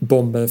liksom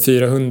bomba en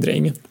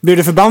 400-ring. Blev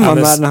du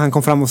förbannad när han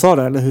kom fram och sa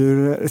det? Eller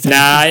hur?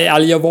 Nej,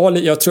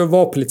 jag tror jag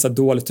var på lite så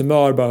dåligt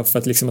humör bara för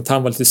att, liksom, att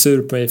han var lite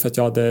sur på mig för att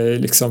jag hade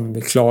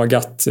liksom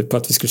klagat på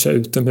att vi skulle köra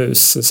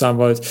utomhus. Så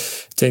han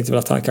tänkte väl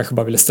att han kanske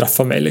bara ville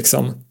straffa mig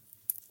liksom.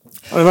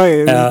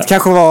 Det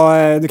kanske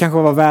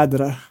var väder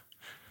där.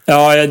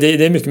 Ja,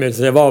 det är mycket möjligt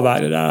att jag var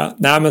värd där.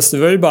 Nej, men så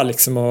det var ju bara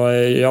liksom, och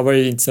jag var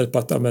ju inställd på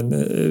att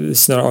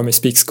snöra av mig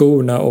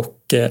spikskorna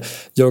och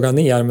jogga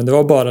ner, men det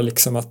var bara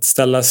liksom att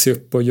ställa sig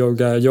upp och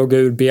jogga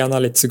ur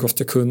benen lite så gott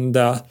jag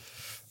kunde.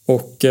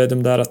 Och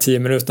de där 10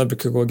 minuterna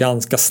brukar gå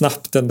ganska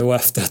snabbt ändå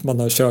efter att man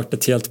har kört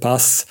ett helt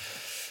pass.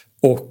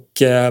 Och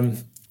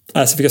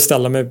så fick jag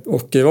ställa mig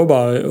och det var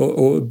bara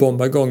att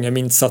bomba igång. Jag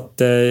minns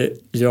att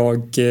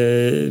jag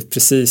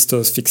precis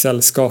då fick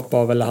sällskap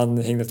av, eller han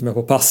hängde inte med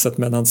på passet,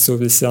 men han stod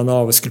vid sidan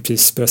av och skulle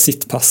precis börja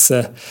sitt pass.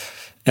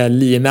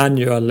 Lee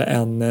Emanuel,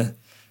 en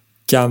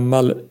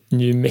gammal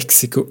New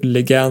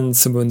Mexico-legend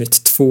som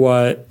vunnit 2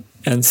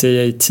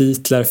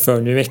 NCAA-titlar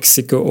för New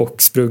Mexico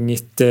och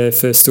sprungit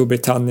för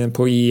Storbritannien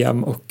på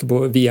EM och på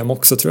VM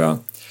också, tror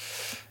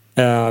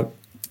jag.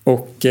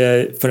 Och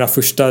för den här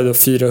första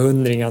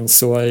 400-ringen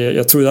så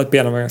jag trodde att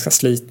benen var ganska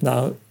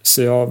slitna,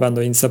 så jag var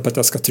ändå insatt på att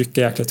jag ska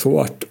trycka jäkligt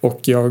hårt, och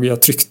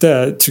jag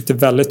tryckte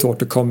väldigt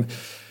hårt och kom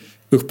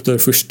upp då det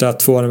första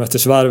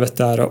 200-metersvarvet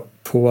där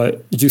på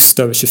just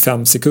över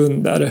 25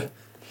 sekunder.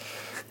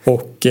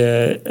 Och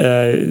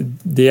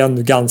det är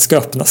ändå ganska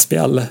öppna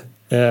spel,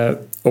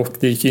 och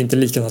det gick ju inte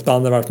lika snabbt på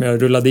andra varvet, men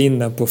jag rullade in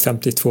den på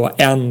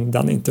 52,1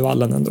 den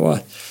intervallen ändå.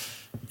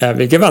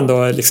 Vilket var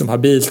ändå liksom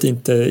habilt,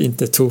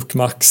 inte tog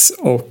max,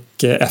 och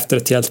efter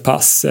ett helt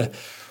pass.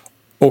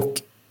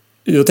 Och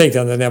då tänkte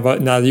jag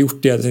när jag hade gjort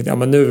det, då tänkte jag,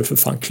 men nu är du för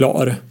fan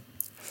klar.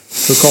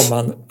 Så kom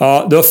han,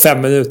 ja, du har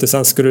 5 minuter,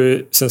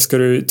 sen ska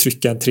du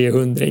trycka en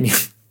 300-ring.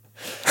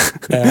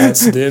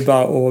 Så det är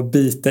bara att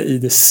bita i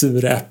det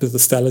sura äpplet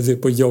och ställa sig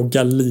upp och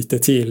jogga lite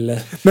till.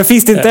 Men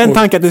finns det inte en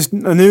tanke att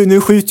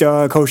nu skjuter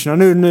jag coacherna,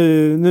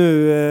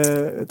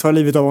 nu tar jag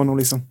livet av honom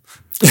liksom?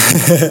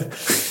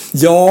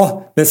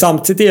 Ja, men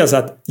samtidigt är jag så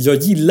att jag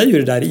gillar ju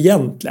det där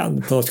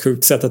egentligen på något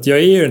sjukt sätt, att jag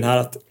är ju den här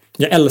att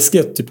jag älskar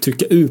att typ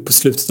trycka ut på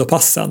slutet av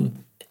passen.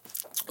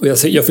 Och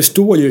jag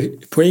förstår ju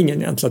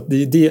poängen egentligen, att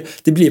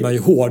det blir man ju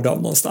hård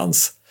av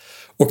någonstans.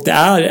 Och det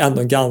är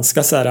ändå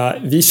ganska så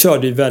här, vi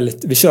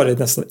körde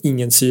nästan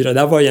ingen syra. Det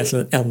här var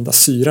egentligen den enda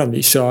syran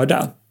vi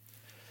körde.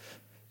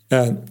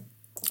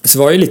 Så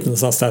var det lite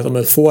någonstans där att om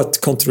man får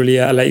ett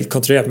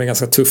kontrollerat men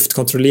ganska tufft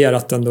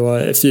kontrollerat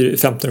ändå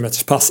 15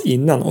 meters pass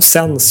innan, och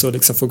sen så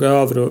liksom få gå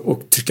över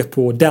och trycka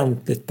på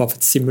ordentligt bara för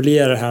att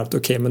simulera det här att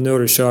okej, men nu har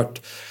du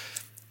kört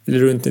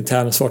runt i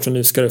tävlingsfart, så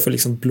nu ska du få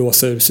liksom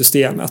blåsa ur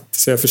systemet.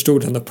 Så jag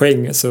förstod den där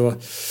poängen,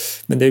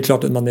 men det är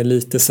klart att man är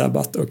lite så här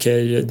att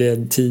okej, det är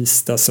en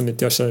tisdag som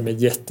inte jag känner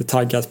mig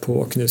jättetaggad på,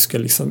 och nu ska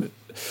jag liksom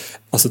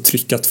alltså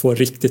trycka 2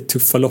 riktigt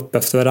tuffa lopp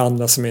efter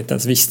varandra som jag inte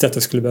ens visste att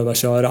jag skulle behöva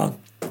köra.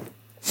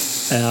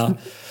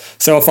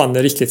 Så jag fann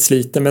det riktigt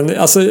sliten, men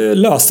alltså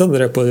löste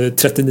det på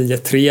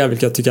 39,3,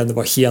 vilket jag tycker ändå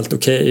var helt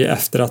okej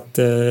efter att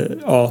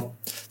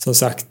som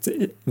sagt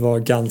var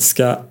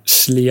ganska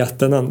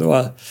sleten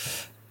ändå.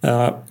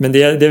 Men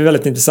det är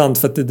väldigt intressant,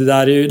 för att det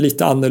där är ju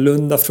lite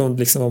annorlunda från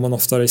liksom vad man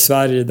ofta har i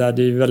Sverige, där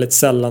det är väldigt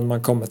sällan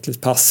man kommer till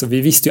ett pass, och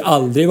vi visste ju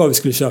aldrig vad vi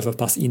skulle köra för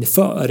pass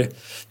inför.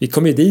 Vi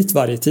kom ju dit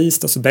varje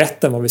tisdag och så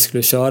berättade vad vi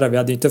skulle köra. Vi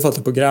hade ju inte fått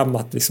ett program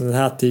att liksom den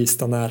här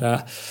tisdagen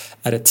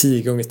är det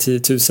 10 x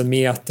 10 000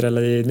 meter,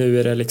 eller nu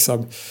är det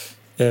liksom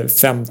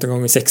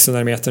 15 x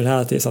 600 meter den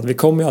här tisdagen. Vi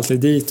kom ju alltid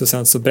dit och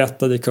sen så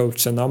berättade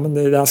coachen, ja men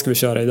det här ska vi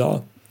köra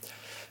idag.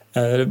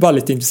 Det var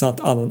lite intressant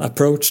annan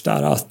approach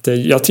där, att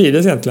jag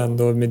trivdes egentligen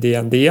då med det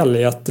en del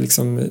i att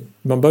liksom,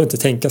 man behöver inte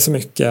tänka så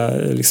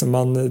mycket,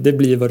 liksom det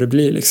blir vad det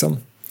blir liksom.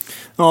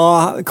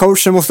 Ja,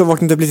 coachen måste ha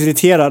varit inte blivit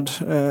irriterad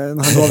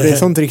när han gav det ett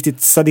sånt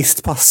riktigt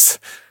sadistpass.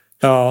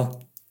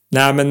 Ja,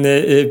 nej men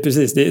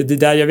precis, det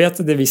där jag vet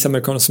att det är vissa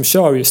amerikaner som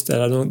kör just det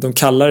där, de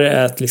kallar det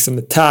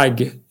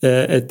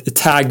ett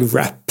tag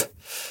wrap,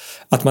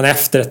 att man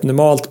efter ett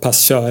normalt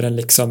pass kör en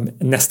liksom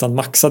nästan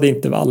maxad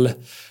intervall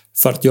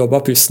för att jobba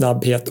på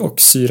snabbhet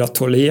och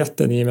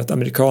syratåligheten, i och med att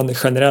amerikaner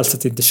generellt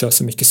sett inte kör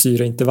så mycket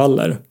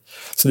syraintervaller.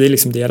 Så det är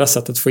liksom deras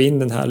sätt att få in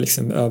den här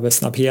liksom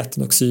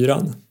översnabbheten och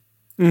syran.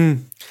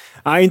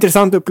 Ja,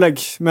 intressant upplägg,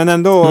 men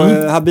ändå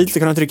habilt att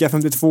kunna trycka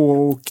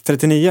 52 och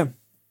 39.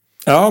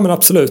 Ja, men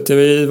absolut.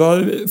 Jag var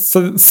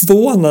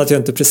förvånad att jag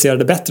inte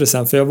presterade bättre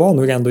sen, för jag var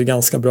nog ändå i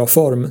ganska bra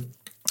form.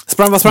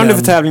 Vad sprang du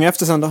för tävling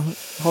efter sen då?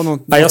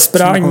 Jag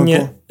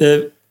sprang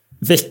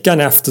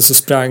veckan efter, så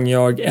sprang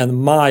jag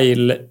en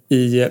mile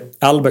i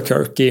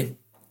Albuquerque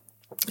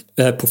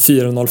på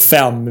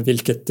 4:05,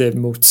 vilket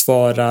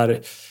motsvarar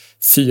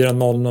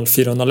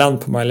 4:00-4:01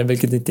 på milen,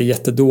 vilket inte är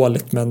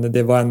jättedåligt, men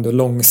det var ändå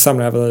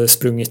långsammare än jag hade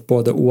sprungit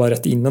både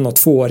året innan och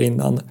 2 år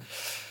innan.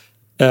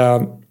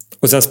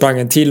 Och sen sprang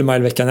en till mile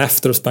veckan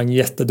efter och sprang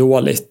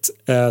jättedåligt.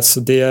 Så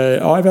det,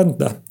 ja, jag vet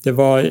inte. Det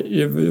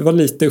var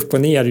lite upp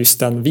och ner just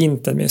den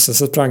vintern. Men så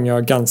sprang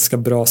jag ganska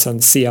bra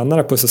sen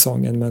senare på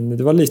säsongen. Men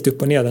det var lite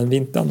upp och ner den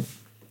vintern.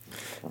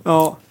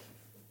 Ja.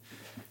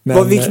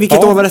 Men,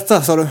 vilket år var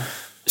detta, sa du?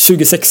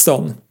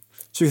 2016.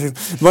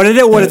 Var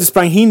det året du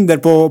sprang hinder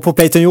på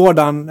Peyton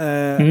Jordan? Och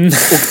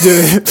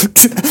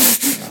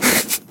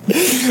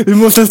du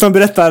måste nästan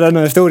berätta den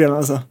här historien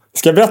alltså.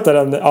 Ska jag berätta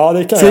den? Ja,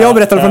 det kan jag. Ska jag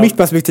berätta från mitt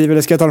perspektiv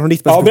eller ska jag ta den från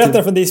ditt perspektiv? Ja,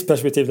 berätta från ditt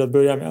perspektiv att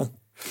börja med.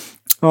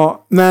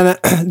 Ja, men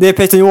det är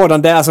Peyton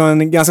Jordan. Det är alltså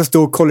en ganska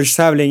stor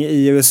college-tävling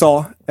i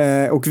USA.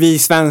 Och vi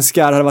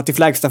svenskar hade varit i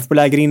Flagstaff på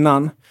läger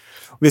innan.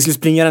 Och vi skulle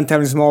springa den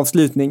tävlingen som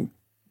avslutning.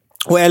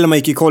 Och Elma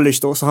gick i college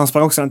då, så han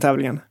sprang också den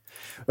tävlingen.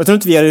 Jag tror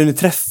inte vi hade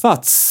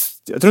träffats.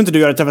 Jag tror inte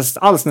du hade träffats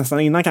alls nästan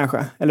innan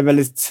kanske. Eller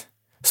väldigt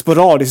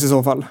sporadiskt i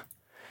så fall.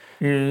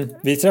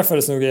 Vi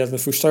träffades nog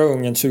första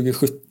gången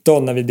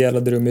 2017 när vi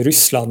delade rum i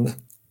Ryssland.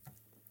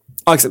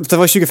 Ja, det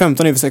var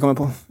 2015 i och för sig, kom jag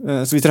på.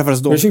 Så vi träffades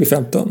då. Var det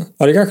 2015?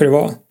 Ja, det kanske det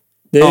var.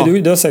 Du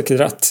har säkert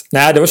rätt.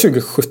 Nej, det var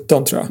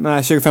 2017 tror jag.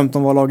 Nej,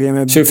 2015 var laget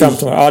med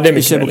 2015 var, ja, det är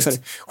mycket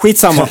möjligt.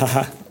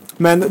 Skitsamma.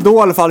 Men då i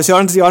alla fall, så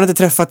jag hade inte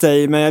träffat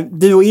dig, men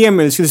du och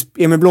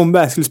Emil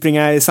Blomberg skulle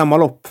springa i samma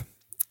lopp.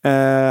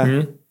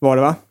 Var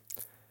det, va?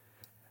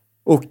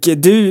 Och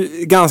du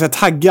är ganska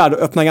taggad och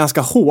öppnar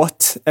ganska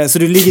hårt. Så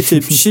du ligger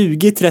typ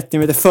 20-30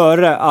 meter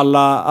före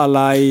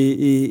alla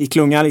i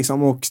klunga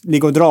liksom, och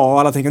ligger och drar och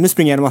alla tänker nu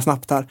springer de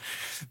snabbt här.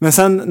 Men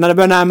sen när det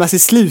börjar närma sig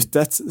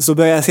slutet så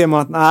börjar jag se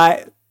man att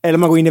nej, eller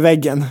man går in i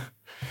väggen.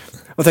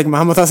 Och tänker man,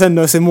 han måste sen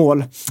nå sig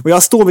mål. Och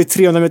jag står vid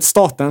 300 meter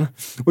starten.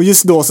 Och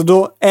just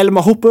då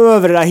Elma hoppar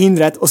över det där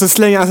hindret och så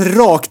slänger han sig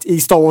rakt i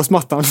Star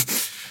Wars-mattan.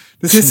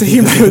 Det ser så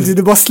himla ut.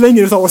 Du bara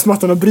slänger Star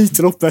Wars-mattan och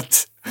bryter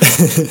loppet.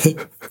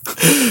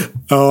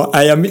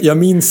 Ja, jag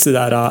minns det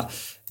där.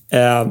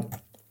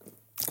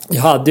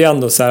 Jag hade ju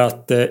ändå så här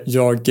att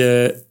jag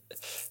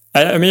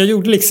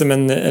gjorde liksom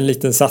en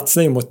liten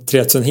satsning mot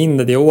 3000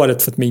 hinder det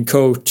året, för att min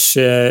coach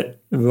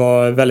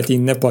var väldigt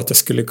inne på att jag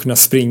skulle kunna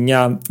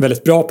springa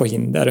väldigt bra på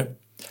hinder.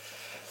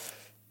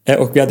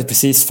 Och vi hade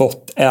precis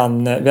fått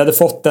en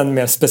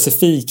mer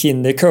specifik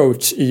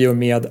hindercoach i och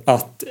med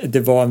att det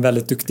var en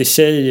väldigt duktig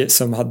tjej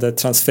som hade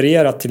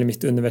transfererat till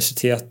mitt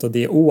universitet och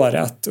det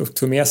året och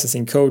tog med sig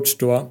sin coach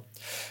då.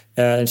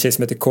 En tjej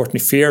som heter Courtney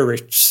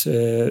Fairrich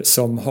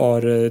som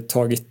har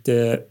tagit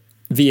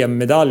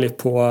VM-medalj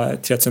på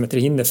 3000 meter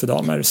hinder för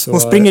damer. Så hon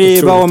springer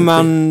i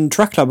Bauman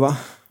Track Club, va?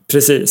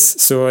 Precis,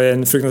 så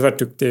en fruktansvärt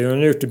duktig. Hon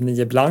har gjort typ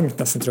 9 blankt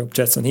nästan, tror jag, på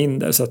 3000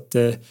 hinder. Så att,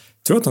 jag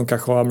tror att hon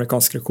kanske har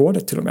amerikanska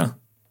rekordet till och med.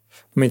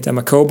 Om inte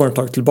Emma Coburn har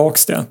tagit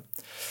tillbaks det.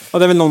 Ja,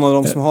 det är väl någon av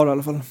dem som har det i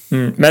alla fall.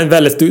 Men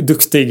väldigt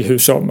duktig hur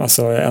som.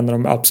 Alltså en av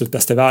de absolut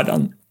bästa i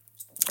världen.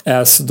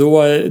 Så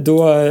då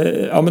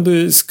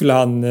skulle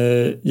han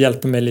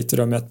hjälpa mig lite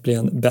då med att bli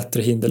en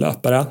bättre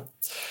hinderlöpare.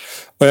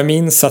 Och jag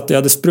minns att jag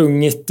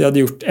hade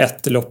gjort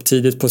ett lopp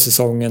tidigt på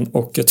säsongen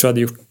och jag tror jag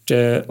hade gjort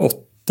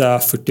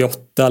 8:48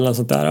 eller något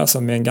sånt där,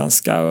 som är en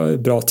ganska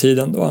bra tid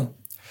ändå.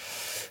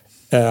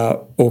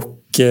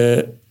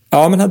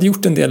 Men hade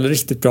gjort en del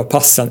riktigt bra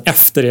passen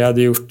efter det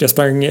jag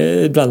sprang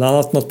bland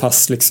annat något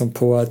pass liksom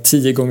på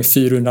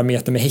 10x400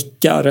 meter med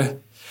häckar.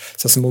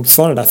 Så som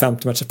motsvarande där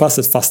 50 meters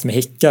passet fast med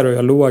häckar, och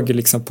jag låg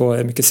liksom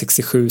på mycket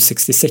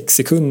 67-66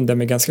 sekunder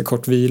med ganska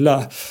kort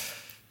vila.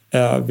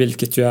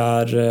 Vilket ju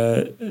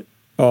är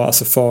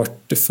alltså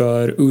fart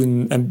för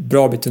en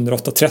bra bit under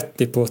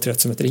 8:30 på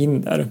 30 meter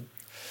hinder.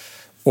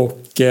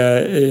 Och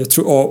jag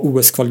tror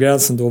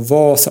OS-kvalgränsen då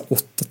var så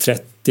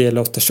 8:30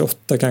 eller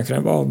 8:28 kanske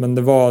den var, men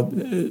det var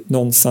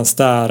någonstans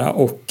där,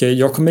 och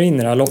jag kommer in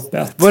i det här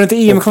loppet. Var det inte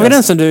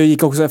EM-kvalgränsen du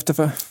gick också efter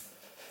för?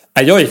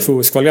 Nej, jag gick för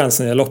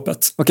OS-kvalgränsen i det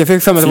loppet. Okej, för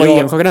jag fick för mig att det var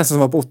EM-kvalgränsen som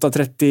var på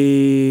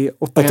 8:37.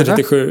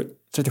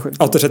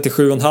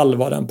 8:37 och en halv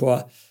var den på.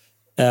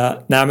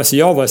 Nej, men så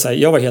jag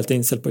var helt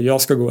inställd på att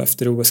jag ska gå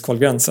efter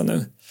OS-kvalgränsen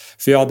nu.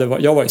 För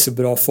jag var i så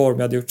bra form,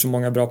 jag hade gjort så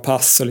många bra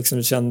pass och liksom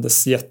det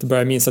kändes jättebra.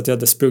 Jag minns att jag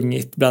hade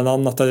sprungit, bland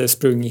annat hade jag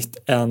sprungit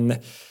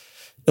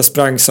jag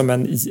sprang som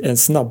en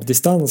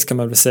snabbdistans kan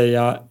man väl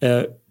säga,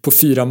 på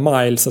 4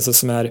 miles, alltså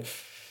som är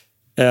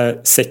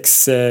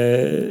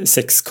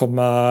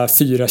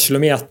 6,4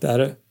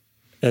 kilometer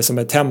som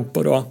är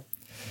tempo då.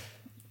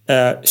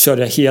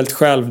 Körde jag helt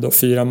själv då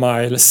 4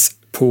 miles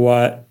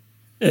på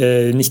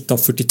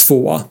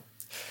 1942.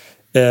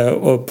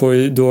 Och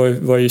då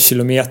var ju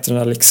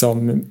kilometrarna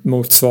liksom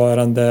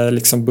motsvarande,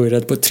 liksom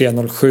började på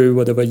 3.07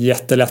 och det var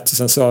jättelätt, och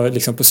sen så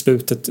liksom på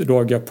slutet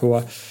låg jag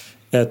på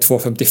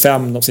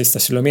 2.55 de sista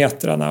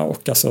kilometrarna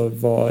och alltså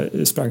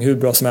sprang hur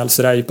bra som helst,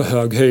 så det är ju på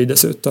hög höjd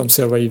dessutom,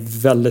 så jag var i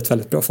väldigt,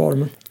 väldigt bra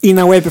form.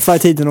 Innan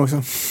Vaporfly-tiden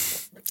också?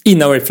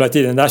 Innan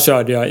Vaporfly-tiden, där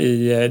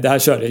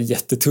körde jag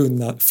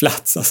jättetunna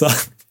flats alltså.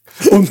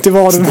 Ont i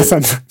vaderna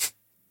sen.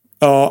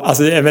 Ja,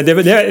 alltså, men det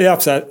är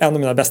absolut en av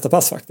mina bästa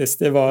pass faktiskt.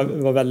 Det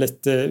var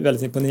väldigt,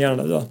 väldigt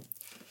imponerande då.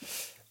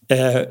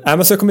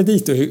 Men så jag kommer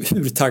dit och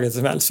hur taggad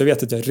som helst. Så jag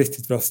vet att jag är i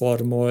riktigt bra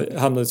form och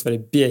hamnade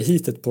i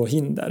B-heatet på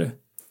hinder.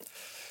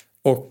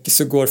 Och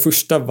så går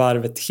första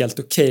varvet helt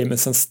okej, men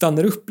sen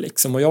stannar upp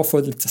liksom. Och jag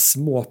får lite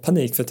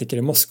småpanik för jag tycker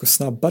det måste gå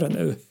snabbare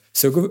nu.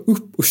 Så jag går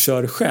upp och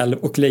kör själv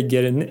och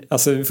lägger,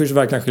 alltså första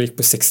varv kanske gick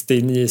på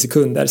 69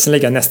 sekunder. Sen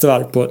lägger jag nästa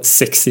varv på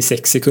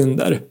 66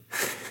 sekunder.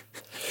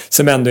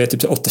 Som ändå är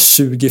typ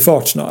 8.20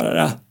 fart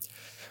snarare.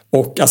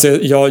 Och alltså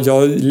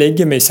jag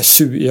lägger mig så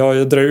 20,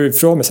 jag drar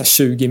ifrån mig så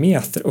 20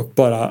 meter och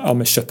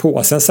bara kör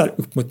på. Sen så här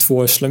upp mot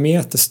 2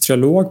 kilometer så tror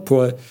jag låg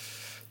på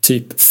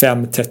typ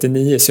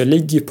 5.39, så jag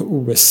ligger ju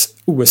på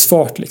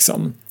OS-fart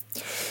liksom.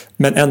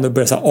 Men ändå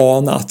börjar jag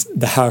ana att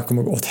det här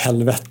kommer gå åt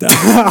helvete.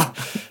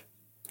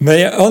 Men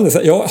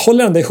jag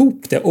håller ändå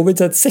ihop det, och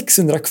vid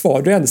 600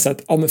 kvar, då är jag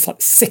ändå så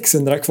att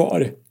 600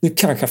 kvar, nu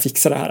kanske jag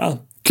fixar det här.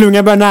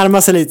 Klunga börjar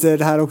närma sig lite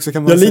det här också,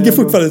 kan man säga. Jag ligger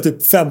då. fortfarande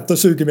typ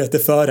 15-20 meter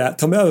före.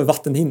 Ta mig över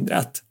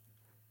vattenhindret.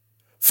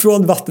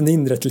 Från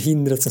vattenhindret till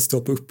hindret som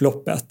står på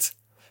upploppet,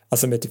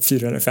 alltså med typ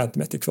 450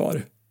 meter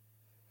kvar,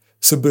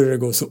 så börjar det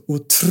gå så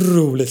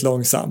otroligt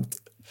långsamt.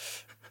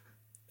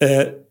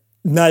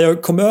 När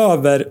jag kom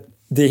över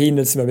det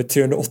hindret som är med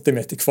 380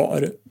 meter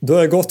kvar, då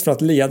har jag gått från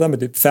att leda med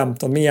typ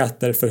 15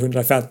 meter för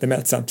 150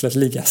 meter sen till att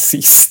ligga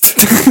sist.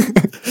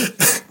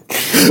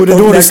 Och det är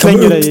då du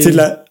slänger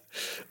dig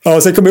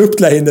Ja, sen kom jag upp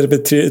till det här hindret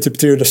med typ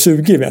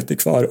 320 meter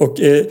kvar, och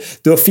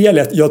det var fel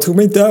att jag tog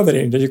mig inte över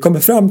hindret. Jag kommer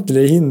fram till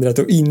det hindret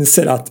och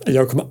inser att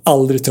jag kommer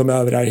aldrig ta mig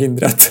över det här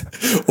hindret,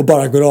 och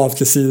bara går av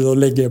till sidan och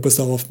lägger på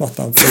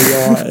stavmattan,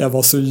 för jag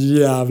var så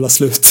jävla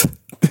slut.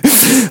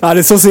 Ja,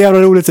 det såg så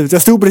jävla roligt ut.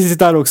 Jag stod precis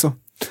där också.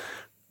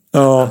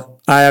 Ja,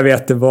 jag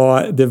vet, det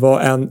var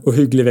en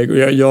ohygglig väg, och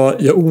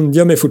jag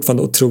ondgör mig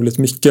fortfarande otroligt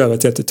mycket över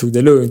att jag inte tog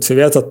det lugnt, för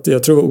jag tror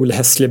det var Ole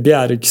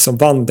Hässlebjerg som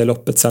vann det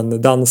loppet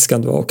sen,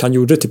 danskan då, och han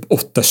gjorde typ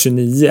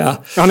 8.29.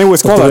 Ja, han är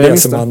OS-kvalare.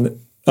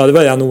 Ja, det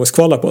var det han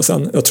OS-kvalade på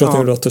sen. Jag tror att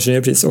han gjorde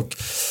 8.29 pris, och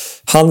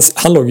han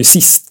låg ju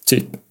sist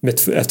typ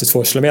efter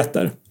 2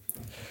 kilometer.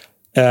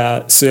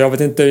 Så jag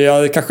vet inte,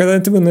 jag kanske hade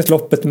inte vunnit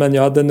loppet, men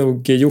jag hade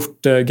nog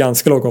gjort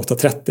ganska låg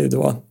 8.30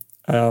 då.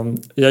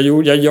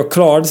 Jag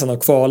klarade sedan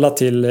att kvala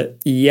till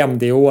EM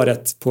det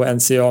året på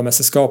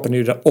NCAA-mästerskapen,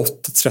 gjorde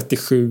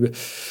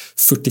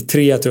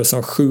 8.37,43 tror jag,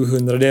 som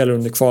 700-delar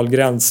under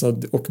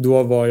kvalgränsen, och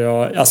då var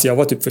jag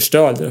var typ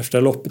förstörd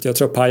efter loppet. Jag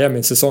tror jag pajade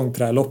min säsong på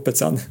det här loppet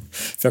sen,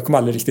 för jag kom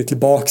aldrig riktigt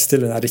tillbaks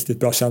till den här riktigt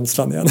bra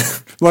känslan igen.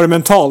 Var det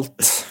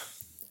mentalt?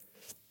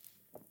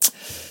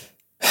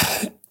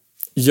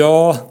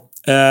 Ja,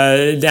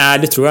 nej,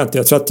 det tror jag inte.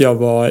 Jag tror att det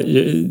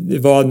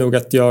var nog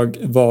att jag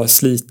var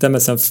sliten,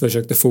 men sen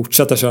försökte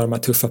fortsätta köra de här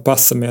tuffa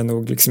passen, men jag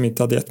nog liksom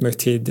inte hade gett mig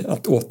tid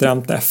att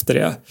återhämta efter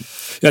det.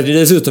 Jag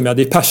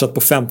hade persat på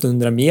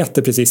 1500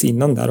 meter precis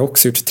innan där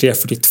också, gjort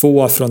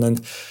 3.42 från en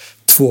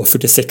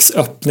 2.46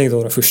 öppning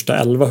då, de första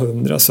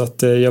 1100, så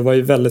att jag var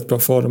i väldigt bra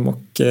form,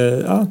 och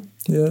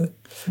jag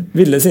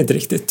ville sig inte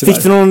riktigt, tyvärr.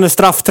 Fick du någon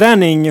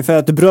straffträning för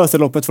att du bröt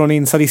loppet från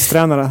din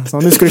sadisttränare? Så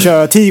nu ska du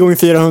köra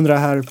 10x400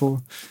 här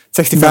på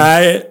 65.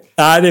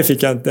 Nej, det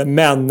fick jag inte.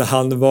 Men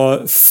han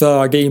var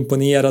föga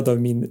imponerad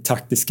av min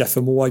taktiska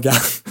förmåga.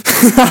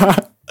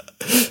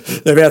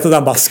 Jag vet att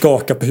han bara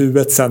skakade på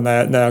huvudet sen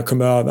när jag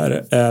kom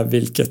över.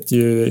 Vilket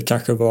ju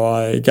kanske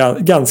var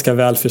ganska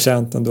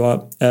välförtjänt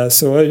ändå.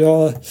 Så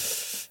jag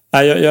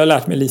har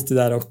lärt mig lite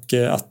där, och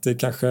att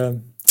kanske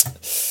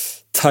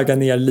tagga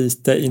ner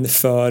lite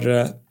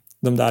inför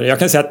de där. Jag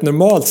kan säga att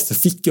normalt så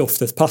fick jag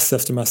ofta ett pass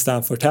efter de här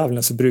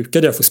Stanford-tävlingarna, så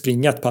brukade jag få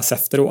springa ett pass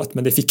efteråt,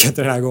 men det fick jag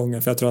inte den här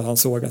gången, för jag tror att han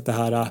såg att det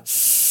här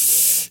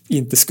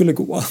inte skulle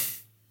gå. Jag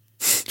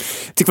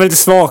tycker det var lite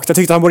svagt. Jag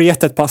tyckte han borde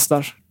gett ett pass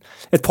där.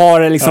 Ett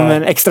par, liksom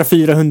en extra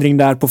 400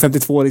 där på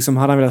 52 liksom,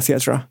 hade han velat se,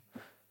 tror jag.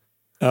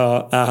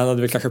 Ja, han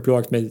hade väl kanske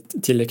plågat mig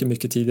tillräckligt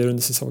mycket tidigare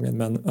under säsongen,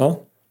 men ja.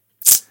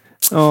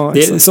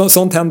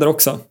 Sånt händer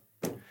också.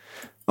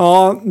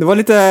 Ja, det var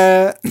lite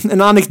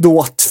en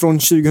anekdot från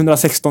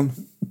 2016.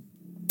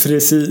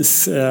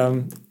 Precis,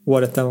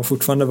 året där man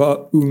fortfarande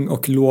var ung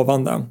och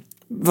lovande.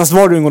 Fast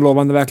var du ung och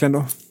lovande verkligen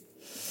då?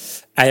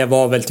 Nej, jag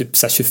var väl typ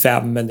så här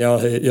 25, men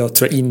jag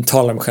tror jag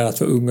intalar mig själv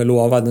att vara ung och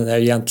lovande när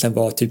jag egentligen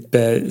var typ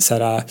så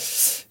här,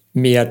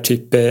 mer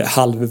typ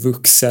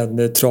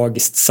halvvuxen,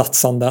 tragiskt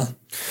satsande.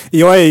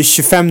 Jag är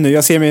 25 nu,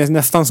 jag ser mig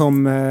nästan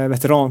som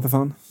veteran för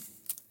fan.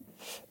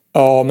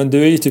 Ja, men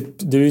du är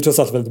ju trots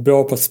allt väldigt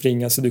bra på att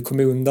springa, så du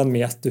kommer undan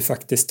med att du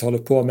faktiskt håller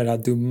på med det här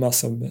dumma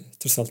som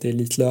trots allt är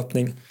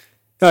elitlöpning.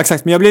 Ja,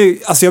 exakt. Men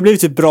jag blev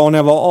typ bra när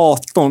jag var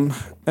 18.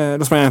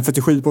 Då sprang jag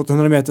 1,47 på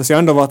 800 meter, så jag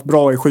har ändå varit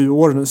bra i 7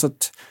 år nu, så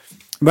att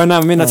jag börjar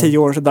närma mina 10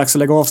 år, så det är dags att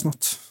lägga av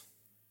snart.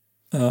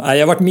 Ja,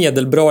 jag har varit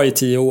medelbra i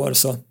 10 år,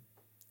 så.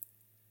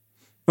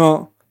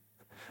 Ja.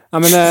 Ja,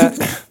 men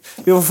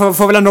vi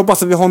får väl ändå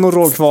hoppas att vi har några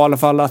år kvar i alla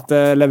fall att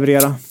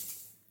leverera.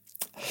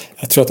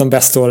 Jag tror att de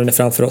bästa åren är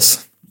framför oss.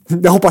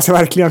 Det hoppas jag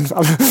verkligen.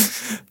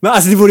 Men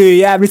alltså det vore ju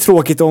jävligt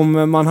tråkigt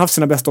om man haft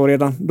sina bästa år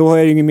redan. Då är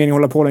det ju ingen mening att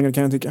hålla på längre,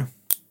 kan jag tycka.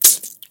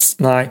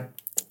 Nej,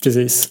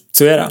 precis.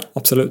 Så är det,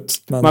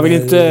 absolut. Men man vill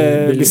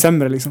inte bli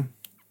sämre liksom.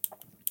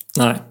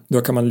 Nej,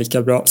 då kan man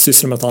lika bra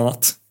syssla med något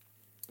annat.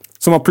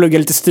 Som att plugga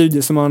lite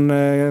studier, så man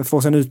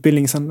får sin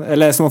utbildning sen,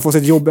 eller som man får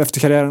sitt jobb efter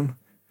karriären.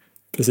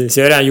 Precis,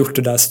 jag har redan gjort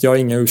det där, så jag har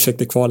inga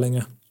ursäkter kvar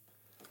längre.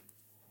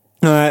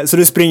 Nej, så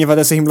du springer för att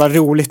det är så himla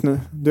roligt nu.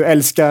 Du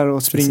älskar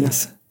att springa.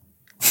 Precis.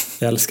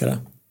 Jag älskar det.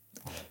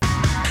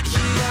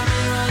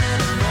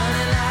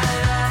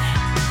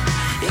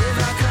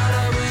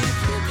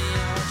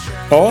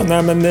 Ja,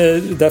 nej, men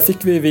där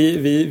fick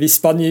vi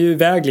spann ju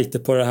iväg lite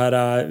på det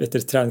här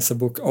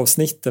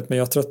träningsbok-avsnittet, men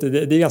jag tror att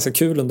det är ganska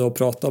kul ändå att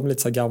prata om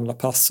lite så gamla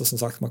pass, och som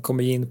sagt man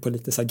kommer in på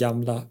lite så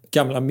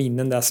gamla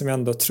minnen där som jag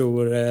ändå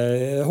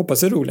tror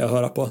hoppas är roliga att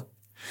höra på.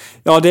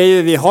 Ja,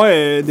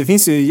 det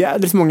finns ju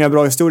jävligt många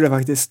bra historier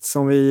faktiskt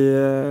som vi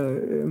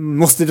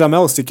måste dra med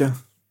oss, tycker jag.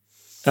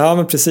 Ja,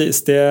 men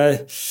precis. Det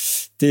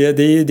är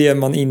ju det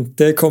man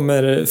inte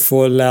kommer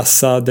få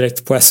läsa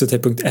direkt på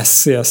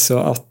svt.se, så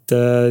att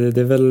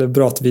det är väl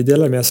bra att vi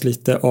delar med oss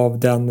lite av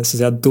den så att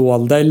säga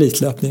dolda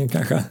elitlöpningen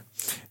kanske.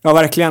 Ja,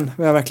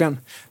 verkligen.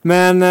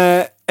 Men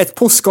ett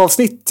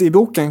påskavsnitt i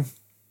boken.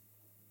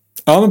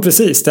 Ja, men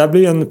precis. Det här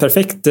blir en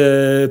perfekt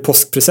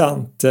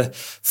påskpresent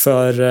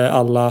för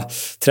alla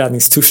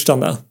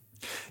träningstörstande.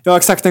 Ja,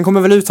 exakt. Den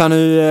kommer väl ut här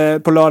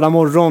nu på lördag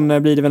morgon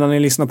blir det väl när ni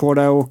lyssnar på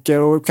det, och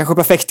kanske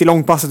perfekt i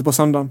långpasset på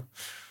söndagen.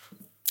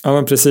 Ja,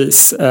 men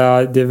precis.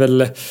 Det är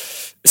väl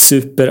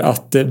super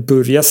att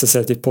börja så att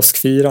säga till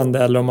påskfirande,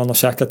 eller om man har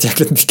käkat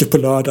jäkligt mycket på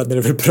lördag, är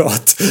det väl bra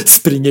att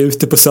springa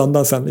ute på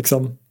söndagen sen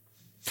liksom.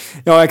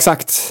 Ja,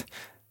 exakt.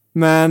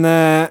 Men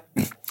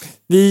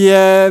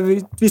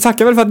vi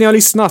tackar väl för att ni har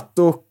lyssnat,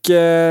 och det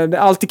är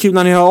alltid kul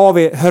när ni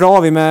hör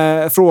av er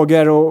med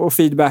frågor och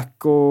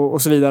feedback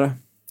och så vidare.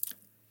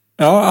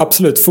 Ja,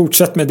 absolut.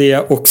 Fortsätt med det,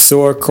 och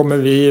så kommer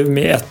vi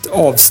med ett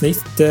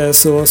avsnitt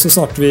så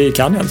snart vi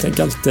kan helt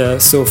enkelt.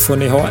 Så får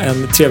ni ha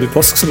en trevlig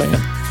påsk så länge.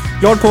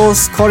 Glad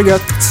påsk, ha det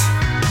gött!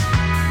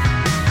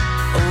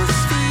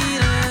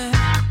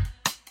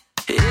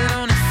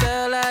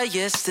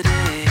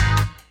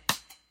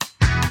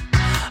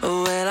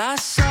 Well, I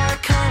saw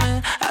it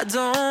coming, I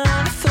don't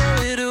wanna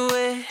throw it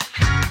away.